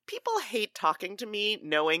people hate talking to me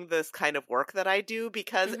knowing this kind of work that I do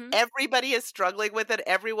because everybody is struggling with it.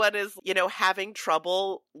 Everyone is, having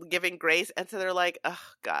trouble giving grace. And so they're like, oh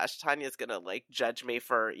gosh, Tanya's going to like judge me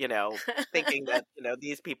for, thinking that,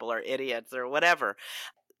 these people are idiots or whatever.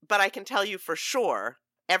 But I can tell you for sure,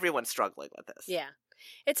 everyone's struggling with this. Yeah.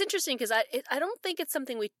 It's interesting because I don't think it's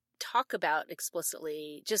something we talk about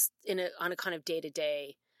explicitly just on a kind of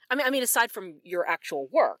day-to-day. I mean, aside from your actual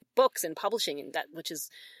work, books and publishing and that, which is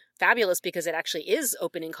fabulous because it actually is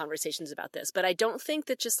opening conversations about this. But I don't think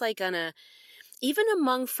that just like even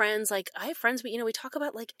among friends, like I have friends, we talk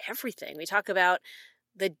about like everything. We talk about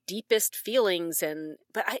the deepest feelings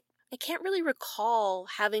but I can't really recall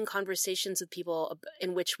having conversations with people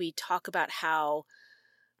in which we talk about how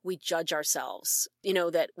we judge ourselves,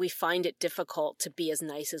 that we find it difficult to be as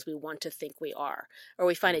nice as we want to think we are, or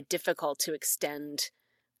we find it difficult to extend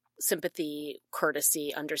sympathy,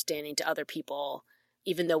 courtesy, understanding to other people,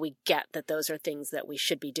 even though we get that those are things that we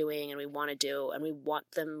should be doing and we want to do and we want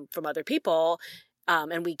them from other people.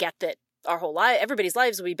 And we get that our whole life, everybody's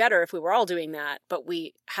lives would be better if we were all doing that, but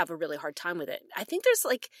we have a really hard time with it. I think there's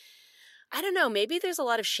I don't know, maybe there's a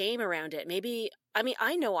lot of shame around it.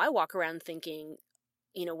 I know I walk around thinking,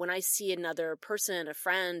 when I see another person, a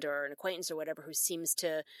friend or an acquaintance or whatever, who seems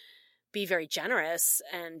to be very generous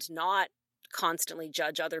and not constantly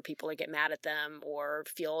judge other people or get mad at them or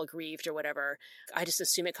feel aggrieved or whatever. I just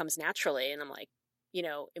assume it comes naturally. And I'm like,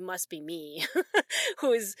 it must be me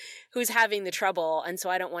who's having the trouble. And so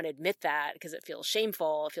I don't want to admit that because it feels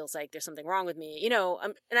shameful. It feels like there's something wrong with me,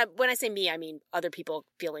 when I say me, I mean other people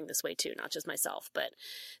feeling this way too, not just myself. But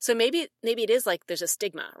so maybe it is like there's a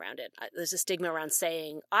stigma around it. There's a stigma around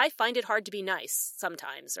saying, I find it hard to be nice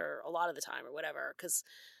sometimes or a lot of the time or whatever.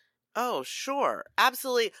 Oh, sure.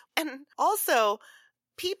 Absolutely. And also,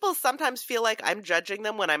 people sometimes feel like I'm judging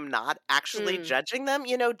them when I'm not actually judging them,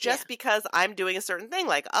 because I'm doing a certain thing.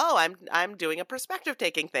 Like, oh, I'm doing a perspective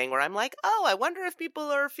taking thing where I'm like, oh, I wonder if people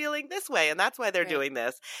are feeling this way and that's why they're doing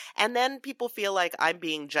this. And then people feel like I'm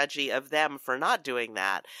being judgy of them for not doing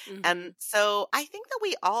that. Mm-hmm. And so I think that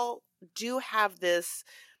we all do have this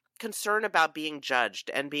concern about being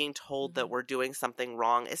judged and being told that we're doing something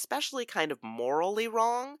wrong, especially kind of morally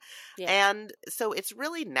wrong. Yeah. And so it's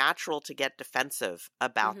really natural to get defensive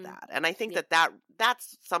about that. And I think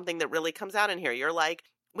that's something that really comes out in here. You're like,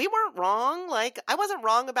 we weren't wrong. Like, I wasn't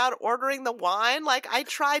wrong about ordering the wine. Like, I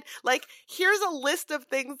tried, like, here's a list of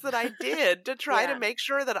things that I did to try to make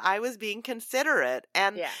sure that I was being considerate.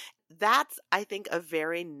 And that's, I think, a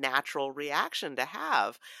very natural reaction to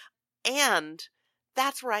have. And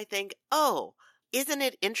that's where I think, oh, isn't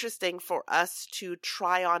it interesting for us to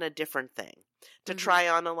try on a different thing? To try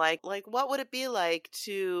on a like what would it be like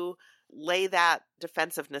to lay that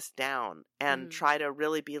defensiveness down and try to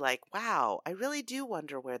really be like, wow, I really do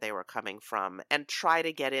wonder where they were coming from, and try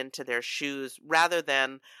to get into their shoes rather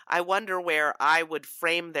than I wonder where I would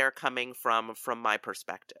frame their coming from my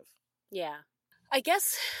perspective. Yeah. I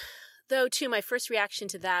guess though, too, my first reaction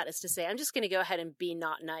to that is to say, I'm just going to go ahead and be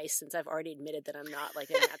not nice since I've already admitted that I'm not like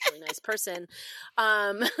a naturally nice person.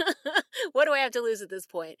 What do I have to lose at this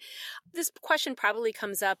point? This question probably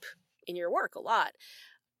comes up in your work a lot.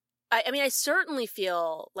 I mean, I certainly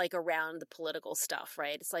feel like around the political stuff,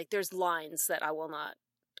 right? It's like there's lines that I will not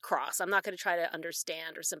cross. I'm not going to try to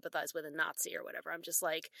understand or sympathize with a Nazi or whatever. I'm just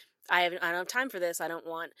like, I don't have time for this. I don't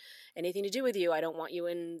want anything to do with you. I don't want you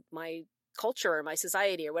in my culture or my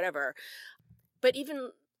society or whatever. But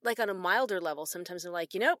even like on a milder level, sometimes I'm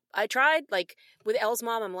like, I tried. Like with Elle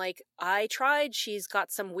mom, I'm like, I tried. She's got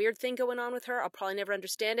some weird thing going on with her. I'll probably never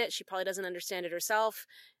understand it. She probably doesn't understand it herself.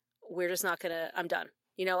 We're just not gonna, I'm done.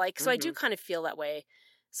 So I do kind of feel that way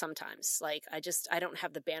sometimes. Like I don't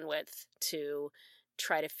have the bandwidth to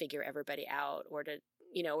try to figure everybody out or to,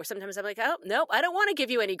 or sometimes I'm like, oh, nope, I don't want to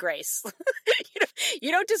give you any grace.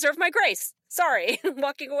 You don't deserve my grace. Sorry, I'm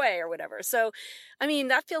walking away or whatever. So, I mean,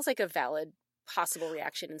 that feels like a valid possible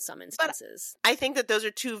reaction in some instances. But I think that those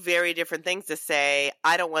are two very different things to say,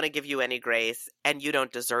 I don't want to give you any grace and you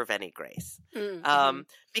don't deserve any grace.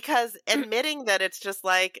 Because admitting that it's just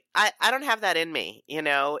like, I don't have that in me,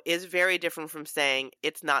 is very different from saying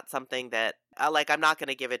it's not something that, I'm not going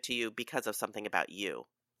to give it to you because of something about you.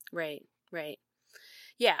 Right.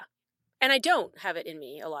 Yeah. And I don't have it in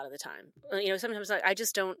me a lot of the time. Sometimes I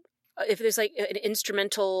just don't. If there's like an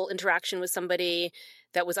instrumental interaction with somebody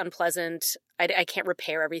that was unpleasant, I can't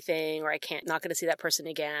repair everything, or not going to see that person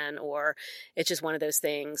again, or it's just one of those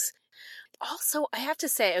things. Also, I have to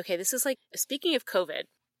say, okay, this is like, speaking of COVID.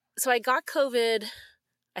 So I got COVID,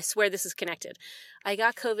 I swear this is connected. I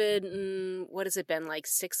got COVID, what has it been, like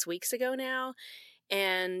 6 weeks ago now?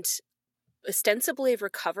 And ostensibly I've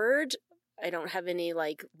recovered. I don't have any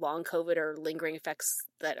like long COVID or lingering effects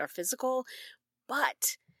that are physical,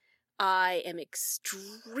 but I am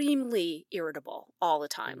extremely irritable all the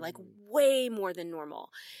time, like way more than normal.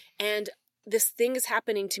 And this thing is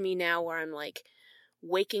happening to me now where I'm like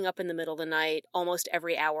waking up in the middle of the night almost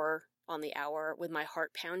every hour on the hour with my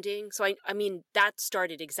heart pounding. So I mean, that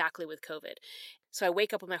started exactly with COVID. So I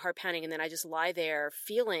wake up with my heart pounding and then I just lie there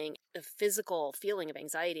feeling a physical feeling of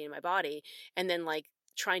anxiety in my body, and then like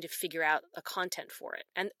trying to figure out a content for it.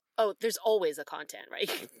 And there's always a content,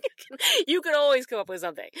 right? You could always come up with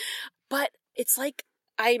something. But it's like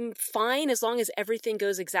I'm fine as long as everything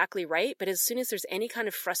goes exactly right. But as soon as there's any kind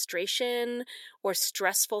of frustration or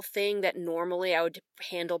stressful thing that normally I would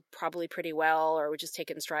handle probably pretty well or would just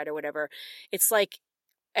take it in stride or whatever, it's like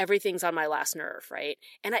everything's on my last nerve, right?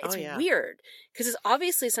 And it's weird because it's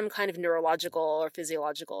obviously some kind of neurological or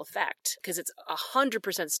physiological effect because it's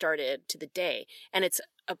 100% started to the day. And it's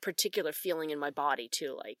a particular feeling in my body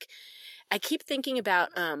too. Like I keep thinking about,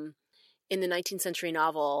 in the 19th century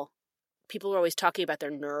novel, people were always talking about their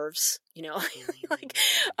nerves, like,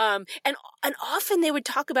 and often they would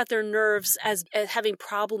talk about their nerves as having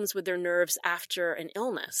problems with their nerves after an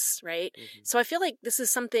illness, right? So I feel like this is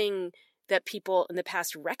something that people in the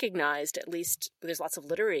past recognized, at least there's lots of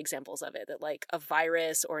literary examples of it, that like a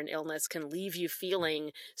virus or an illness can leave you feeling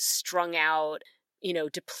strung out,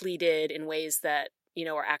 depleted in ways that,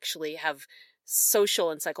 are actually have social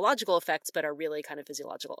and psychological effects, but are really kind of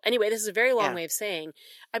physiological. Anyway, this is a very long way of saying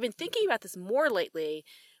I've been thinking about this more lately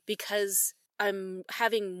because I'm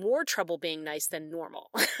having more trouble being nice than normal.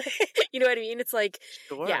 You know what I mean? It's like,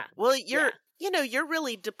 Sure. yeah. Well, you're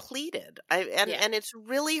really depleted. And it's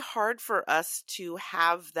really hard for us to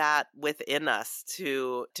have that within us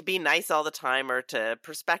to be nice all the time or to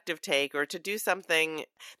perspective take or to do something.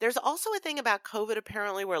 There's also a thing about COVID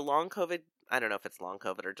apparently where long COVID, I don't know if it's long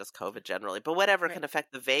COVID or just COVID generally, but whatever can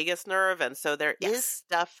affect the vagus nerve. And so there is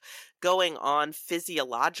stuff going on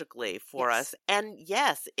physiologically for us. And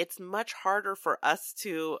yes, it's much harder for us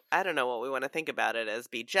to, I don't know what we want to think about it as,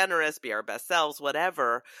 be generous, be our best selves,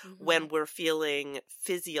 whatever, when we're feeling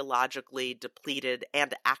physiologically depleted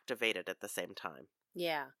and activated at the same time.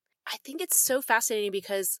 Yeah. I think it's so fascinating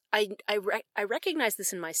because I recognize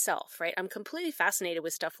this in myself, right? I'm completely fascinated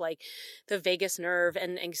with stuff like the vagus nerve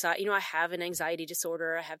and anxiety. I have an anxiety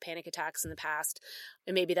disorder. I have panic attacks in the past.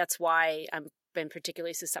 And maybe that's why I've been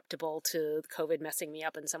particularly susceptible to COVID messing me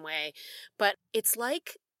up in some way. But it's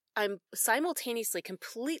like I'm simultaneously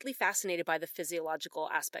completely fascinated by the physiological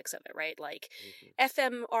aspects of it, right? Like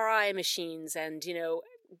fMRI machines and,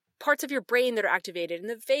 parts of your brain that are activated and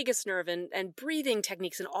the vagus nerve and breathing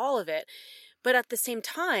techniques and all of it. But at the same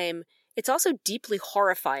time, it's also deeply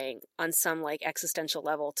horrifying on some like existential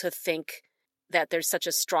level to think that there's such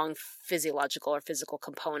a strong physiological or physical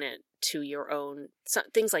component to your own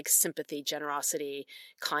things like sympathy, generosity,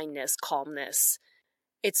 kindness, calmness.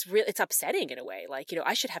 It's upsetting in a way. Like,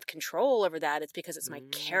 I should have control over that. It's because it's my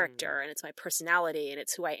character and it's my personality and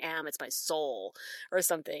it's who I am. It's my soul or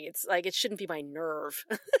something. It's like, it shouldn't be my nerve.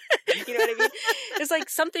 You know what I mean? There's like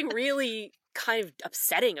something really kind of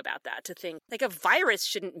upsetting about that, to think like a virus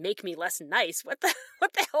shouldn't make me less nice. What the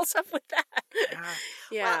hell's up with that?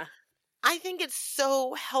 Yeah. Well, I think it's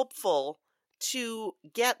so helpful to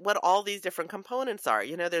get what all these different components are.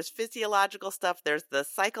 There's physiological stuff, there's the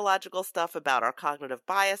psychological stuff about our cognitive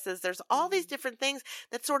biases, there's all these different things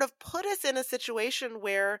that sort of put us in a situation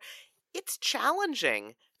where it's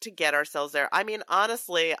challenging to get ourselves there. I mean,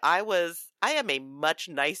 honestly, I am a much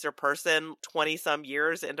nicer person 20 some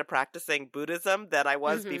years into practicing Buddhism than I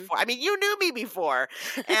was before. I mean, you knew me before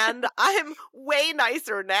and I'm way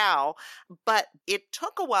nicer now, but it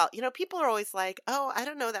took a while. People are always like, oh, I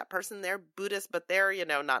don't know that person. They're Buddhist, but they're,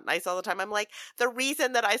 not nice all the time. I'm like, the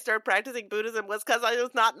reason that I started practicing Buddhism was because I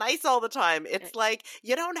was not nice all the time. It's like,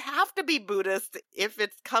 you don't have to be Buddhist if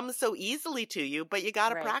it comes so easily to you, but you got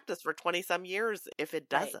to practice for 20 some years if it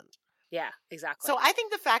doesn't. Yeah, exactly. So I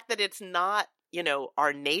think the fact that it's not,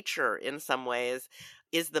 our nature in some ways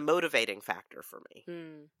is the motivating factor for me.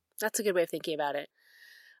 That's a good way of thinking about it.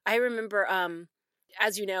 I remember,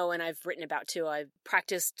 as you know, and I've written about too, I've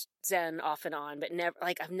practiced Zen off and on, but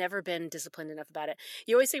I've never been disciplined enough about it.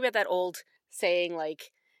 You always think about that old saying,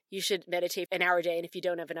 like, you should meditate an hour a day, and if you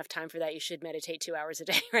don't have enough time for that, you should meditate 2 hours a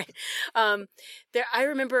day, right? I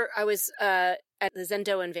remember I was at the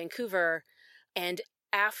Zendo in Vancouver, and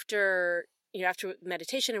after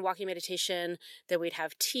meditation and walking meditation, then we'd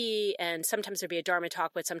have tea, and sometimes there'd be a Dharma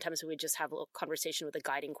talk, but sometimes we would just have a little conversation with a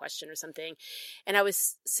guiding question or something. And I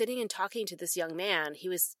was sitting and talking to this young man. He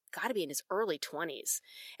was got to be in his early 20s.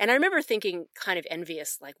 And I remember thinking kind of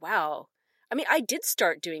envious, like, wow. I mean, I did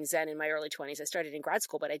start doing Zen in my early 20s. I started in grad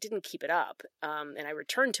school, but I didn't keep it up. And I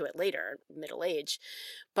returned to it later, middle age.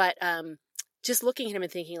 But just looking at him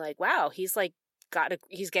and thinking like, wow, he's like,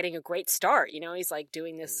 he's getting a great start, he's like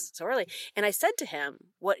doing this so early. And I said to him,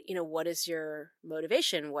 what is your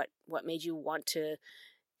motivation? What made you want to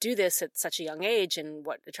do this at such a young age, and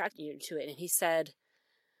what attracted you to it? And he said,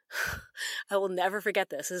 I will never forget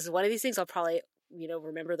this. This is one of these things I'll probably,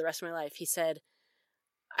 remember the rest of my life. He said,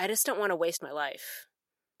 I just don't want to waste my life.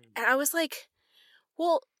 And I was like,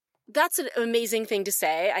 well, that's an amazing thing to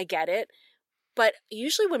say. I get it. But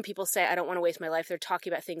usually when people say, I don't want to waste my life, they're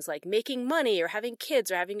talking about things like making money or having kids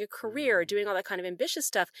or having a career or doing all that kind of ambitious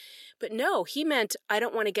stuff. But no, he meant, I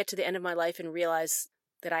don't want to get to the end of my life and realize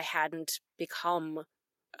that I hadn't become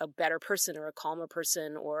a better person or a calmer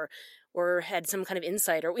person or had some kind of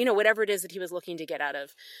insight or, whatever it is that he was looking to get out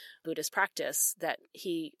of Buddhist practice, that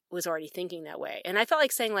he was already thinking that way. And I felt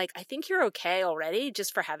like saying, like, I think you're okay already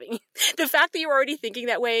just for having the fact that you're already thinking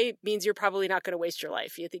that way means you're probably not going to waste your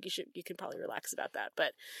life. You think you can probably relax about that.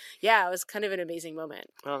 But yeah, it was kind of an amazing moment.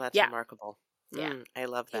 Oh, that's remarkable. Yeah. I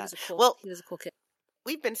love that. He was a cool kid.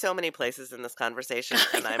 we've been so many places in this conversation,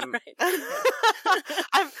 and I'm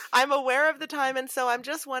Right. I'm aware of the time, and so I'm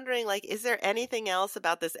just wondering, like, is there anything else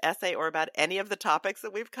about this essay or about any of the topics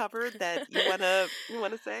that we've covered that you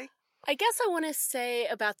wanna say? I guess I want to say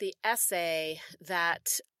about the essay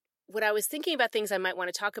that when I was thinking about things I might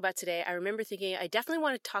want to talk about today, I remember thinking I definitely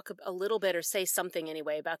want to talk a little bit or say something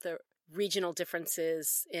anyway about the regional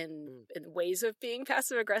differences in ways of being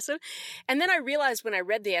passive aggressive. And then I realized when I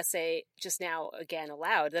read the essay just now again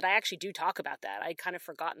aloud that I actually do talk about that. I'd kind of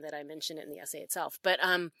forgotten that I mentioned it in the essay itself. But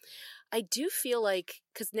I do feel like,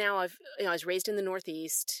 because now I was raised in the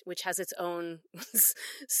Northeast, which has its own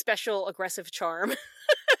special aggressive charm.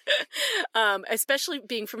 Especially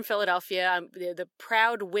being from Philadelphia. I'm the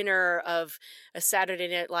proud winner of a Saturday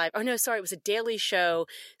Night Live. Oh, no, sorry. It was a Daily Show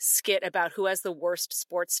skit about who has the worst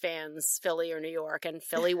sports fans, Philly or New York, and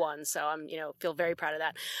Philly won. So I'm, feel very proud of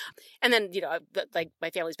that. And then, like my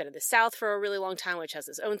family's been in the South for a really long time, which has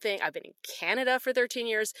its own thing. I've been in Canada for 13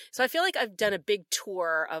 years. So I feel like I've done a big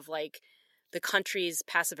tour of like the country's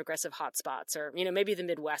passive aggressive hotspots, or, maybe the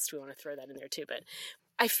Midwest. We want to throw that in there too. But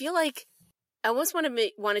I feel like I almost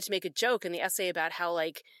wanted to make a joke in the essay about how,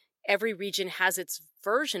 like, every region has its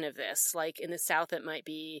version of this. Like, in the South, it might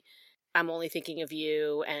be, I'm only thinking of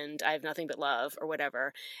you, and I have nothing but love, or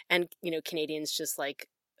whatever. And, Canadians just, like,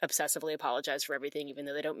 obsessively apologize for everything, even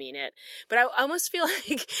though they don't mean it. But I almost feel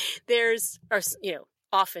like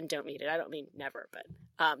often don't mean it. I don't mean never,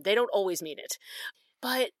 but they don't always mean it.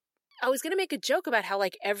 But I was going to make a joke about how,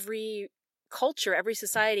 like, every culture, every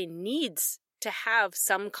society needs to have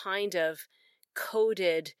some kind of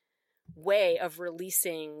coded way of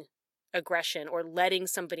releasing aggression or letting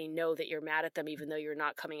somebody know that you're mad at them even though you're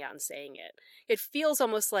not coming out and saying it. It feels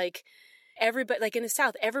almost like everybody, like in the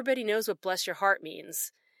South, everybody knows what bless your heart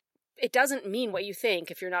means. It doesn't mean what you think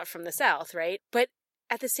if you're not from the South, right? But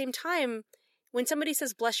at the same time, when somebody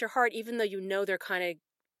says bless your heart, even though they're kind of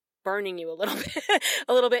burning you a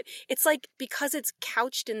little bit, it's like, because it's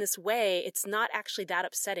couched in this way, it's not actually that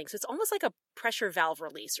upsetting. So it's almost like a pressure valve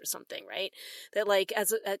release or something, right? That, like,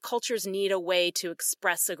 as cultures need a way to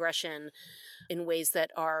express aggression in ways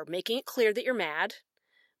that are making it clear that you're mad,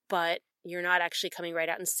 but you're not actually coming right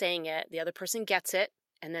out and saying it. The other person gets it,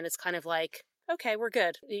 and then it's kind of like, okay, we're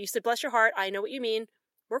good. You said bless your heart. I know what you mean.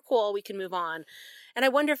 We're cool. We can move on. And I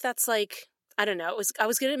wonder if that's like, I don't know. I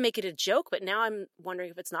was going to make it a joke, but now I'm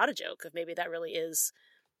wondering if it's not a joke, if maybe that really is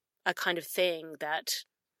a kind of thing that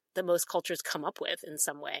most cultures come up with in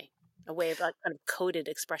some way, a way of kind of coded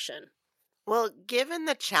expression. Well, given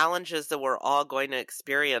the challenges that we're all going to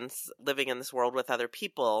experience living in this world with other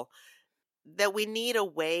people, that we need a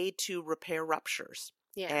way to repair ruptures.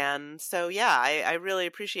 Yeah. And so, yeah, I really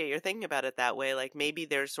appreciate your thinking about it that way. Like, maybe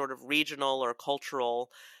there's sort of regional or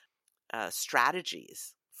cultural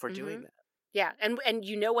strategies for doing that. Yeah, and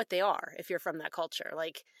you know what they are if you're from that culture.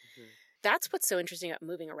 Like, that's what's so interesting about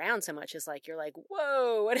moving around so much, is like, you're like,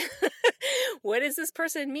 whoa, what does this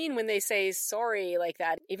person mean when they say sorry like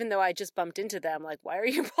that? Even though I just bumped into them, like, why are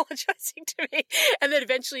you apologizing to me? And then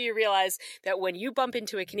eventually you realize that when you bump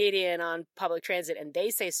into a Canadian on public transit and they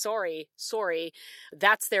say sorry,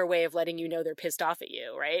 that's their way of letting you know they're pissed off at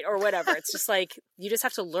you, right? Or whatever. It's just like, you just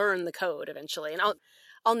have to learn the code eventually. And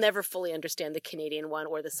I'll never fully understand the Canadian one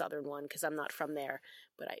or the Southern one because I'm not from there.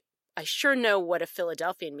 But I sure know what a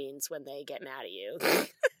Philadelphian means when they get mad at you.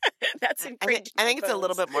 That's ingrained. I think it's a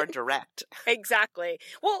little bit more direct. Exactly.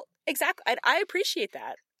 Well, exactly. I appreciate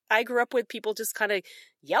that. I grew up with people just kind of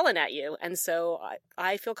yelling at you. And so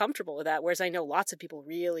I feel comfortable with that. Whereas I know lots of people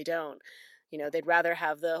really don't. They'd rather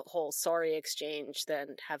have the whole sorry exchange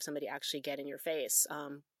than have somebody actually get in your face.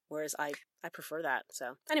 Whereas I prefer that.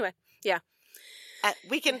 So anyway, yeah.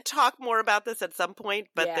 We can talk more about this at some point,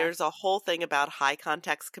 but there's a whole thing about high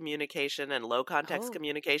context communication and low context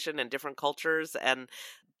communication in different cultures.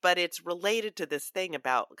 But it's related to this thing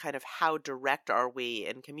about kind of how direct are we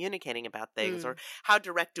in communicating about things, or how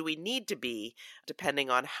direct do we need to be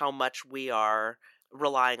depending on how much we are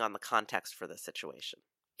relying on the context for the situation.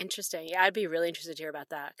 Interesting. Yeah, I'd be really interested to hear about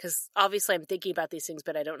that, because obviously I'm thinking about these things,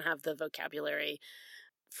 but I don't have the vocabulary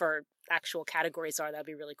for actual categories. That'd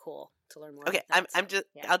be really cool to learn more. Okay,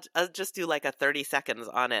 I'll just do like a 30 seconds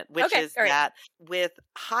on it, which is right. that with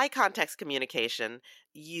high context communication,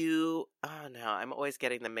 I'm always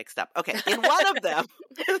getting them mixed up. Okay, in one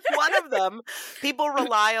of them, people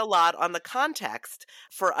rely a lot on the context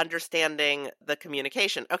for understanding the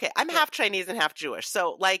communication. Okay, I'm half Chinese and half Jewish.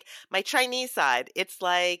 So like my Chinese side, it's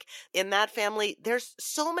like in that family, there's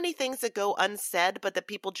so many things that go unsaid, but that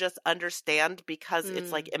people just understand because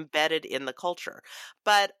it's like embedded embedded in the culture.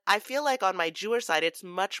 But I feel like on my Jewish side, it's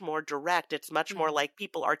much more direct. It's much more like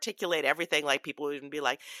people articulate everything, like people would even be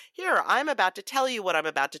like, here, I'm about to tell you what I'm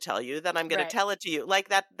about to tell you, then I'm going to tell it to you. Like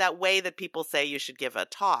that way that people say you should give a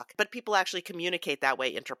talk. But people actually communicate that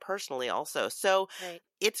way interpersonally also. So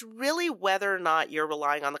it's really whether or not you're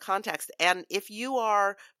relying on the context. And if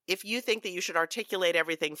you think that you should articulate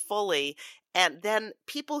everything fully, and then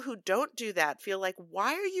people who don't do that feel like,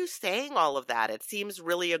 why are you saying all of that? It seems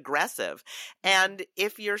really aggressive. And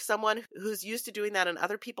if you're someone who's used to doing that and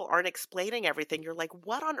other people aren't explaining everything, you're like,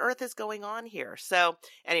 what on earth is going on here? So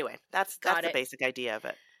anyway, that's the basic idea of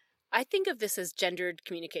it. I think of this as gendered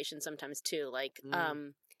communication sometimes too. Like,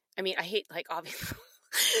 I mean, I hate, like, obviously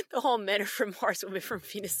the whole men are from Mars, women from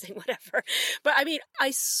Venus thing, whatever. But I mean,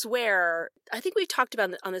 I swear, I think we've talked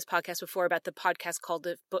about on this podcast before about the podcast called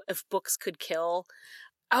If Books Could Kill.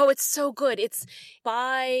 Oh, it's so good. It's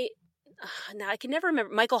by, now I can never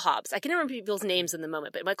remember, Michael Hobbs. I can never remember people's names in the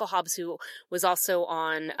moment, but Michael Hobbs, who was also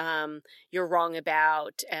on You're Wrong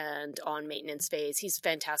About and on Maintenance Phase. He's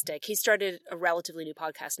fantastic. He started a relatively new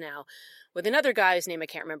podcast now with another guy whose name I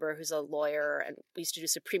can't remember, who's a lawyer, and we used to do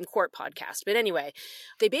Supreme Court podcast. But anyway,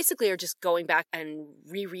 they basically are just going back and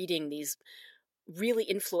rereading these really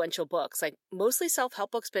influential books, like mostly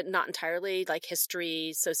self-help books, but not entirely, like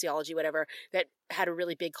history, sociology, whatever, that had a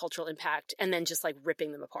really big cultural impact, and then just like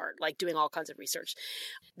ripping them apart, like doing all kinds of research.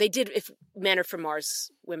 They did If Men Are From Mars,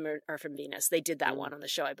 Women Are From Venus. They did that one on the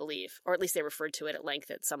show, I believe, or at least they referred to it at length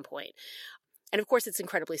at some point. And of course, it's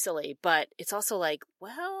incredibly silly, but it's also like,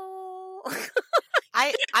 well...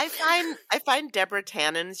 I find Deborah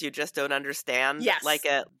Tannen's You Just Don't Understand like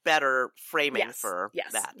a better framing for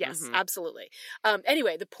that. Yes, absolutely.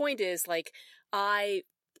 Anyway, the point is, like,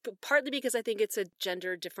 partly because I think it's a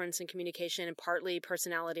gender difference in communication, and partly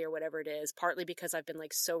personality or whatever it is, partly because I've been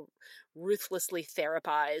like so ruthlessly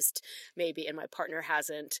therapized maybe, and my partner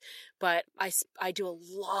hasn't, but I do a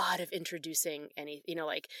lot of introducing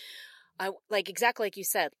like exactly like you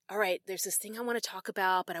said, all right, there's this thing I want to talk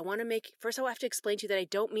about, but I want to first I have to explain to you that I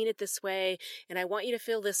don't mean it this way, and I want you to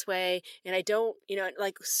feel this way, and I don't,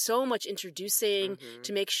 like so much introducing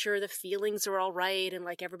to make sure the feelings are all right, and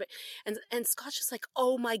like everybody, and Scott's just like,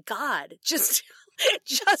 oh my God, just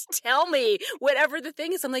tell me whatever the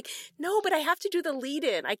thing is. I'm like, no, but I have to do the lead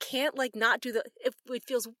in. I can't like not do it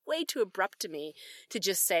feels way too abrupt to me to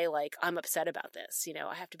just say like, I'm upset about this.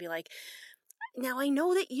 I have to be like, now I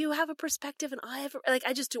know that you have a perspective and I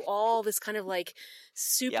just do all this kind of like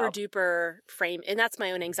super duper frame. And that's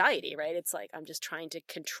my own anxiety, right? It's like, I'm just trying to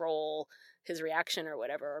control his reaction or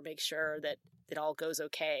whatever, or make sure that it all goes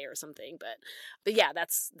okay or something. But yeah,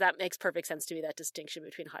 that makes perfect sense to me, that distinction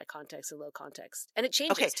between high context and low context. And it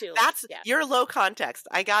changes too. That's your low context.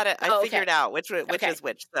 I got it. I figured out which is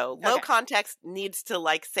which. So low context needs to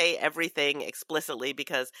like say everything explicitly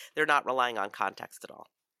because they're not relying on context at all.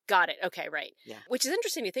 Got it. Okay, right. Yeah. Which is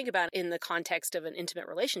interesting to think about in the context of an intimate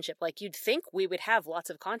relationship. Like, you'd think we would have lots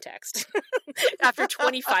of context after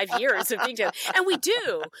 25 years of being together. And we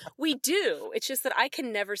do. We do. It's just that I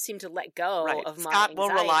can never seem to let go of my Scott anxiety. will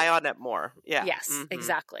rely on it more. Yeah. Yes,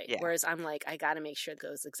 exactly. Yeah. Whereas I'm like, I got to make sure it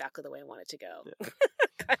goes exactly the way I want it to go.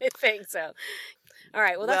 Kind of thing. So, all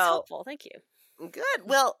right. Well, that's helpful. Thank you. Good.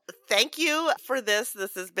 Well, thank you for this.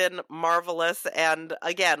 This has been marvelous. And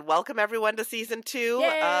again, welcome everyone to season 2.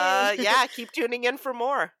 Yay! Keep tuning in for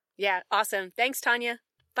more. Yeah, awesome. Thanks, Tanya.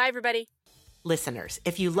 Bye, everybody. Listeners,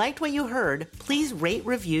 if you liked what you heard, please rate,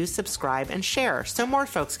 review, subscribe, and share so more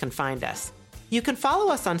folks can find us. You can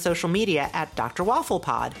follow us on social media at Dr.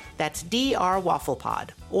 Wafflepod, that's Dr. Wafflepod,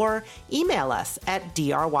 or email us at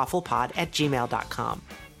drwafflepod@gmail.com.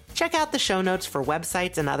 Check out the show notes for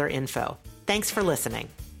websites and other info. Thanks for listening.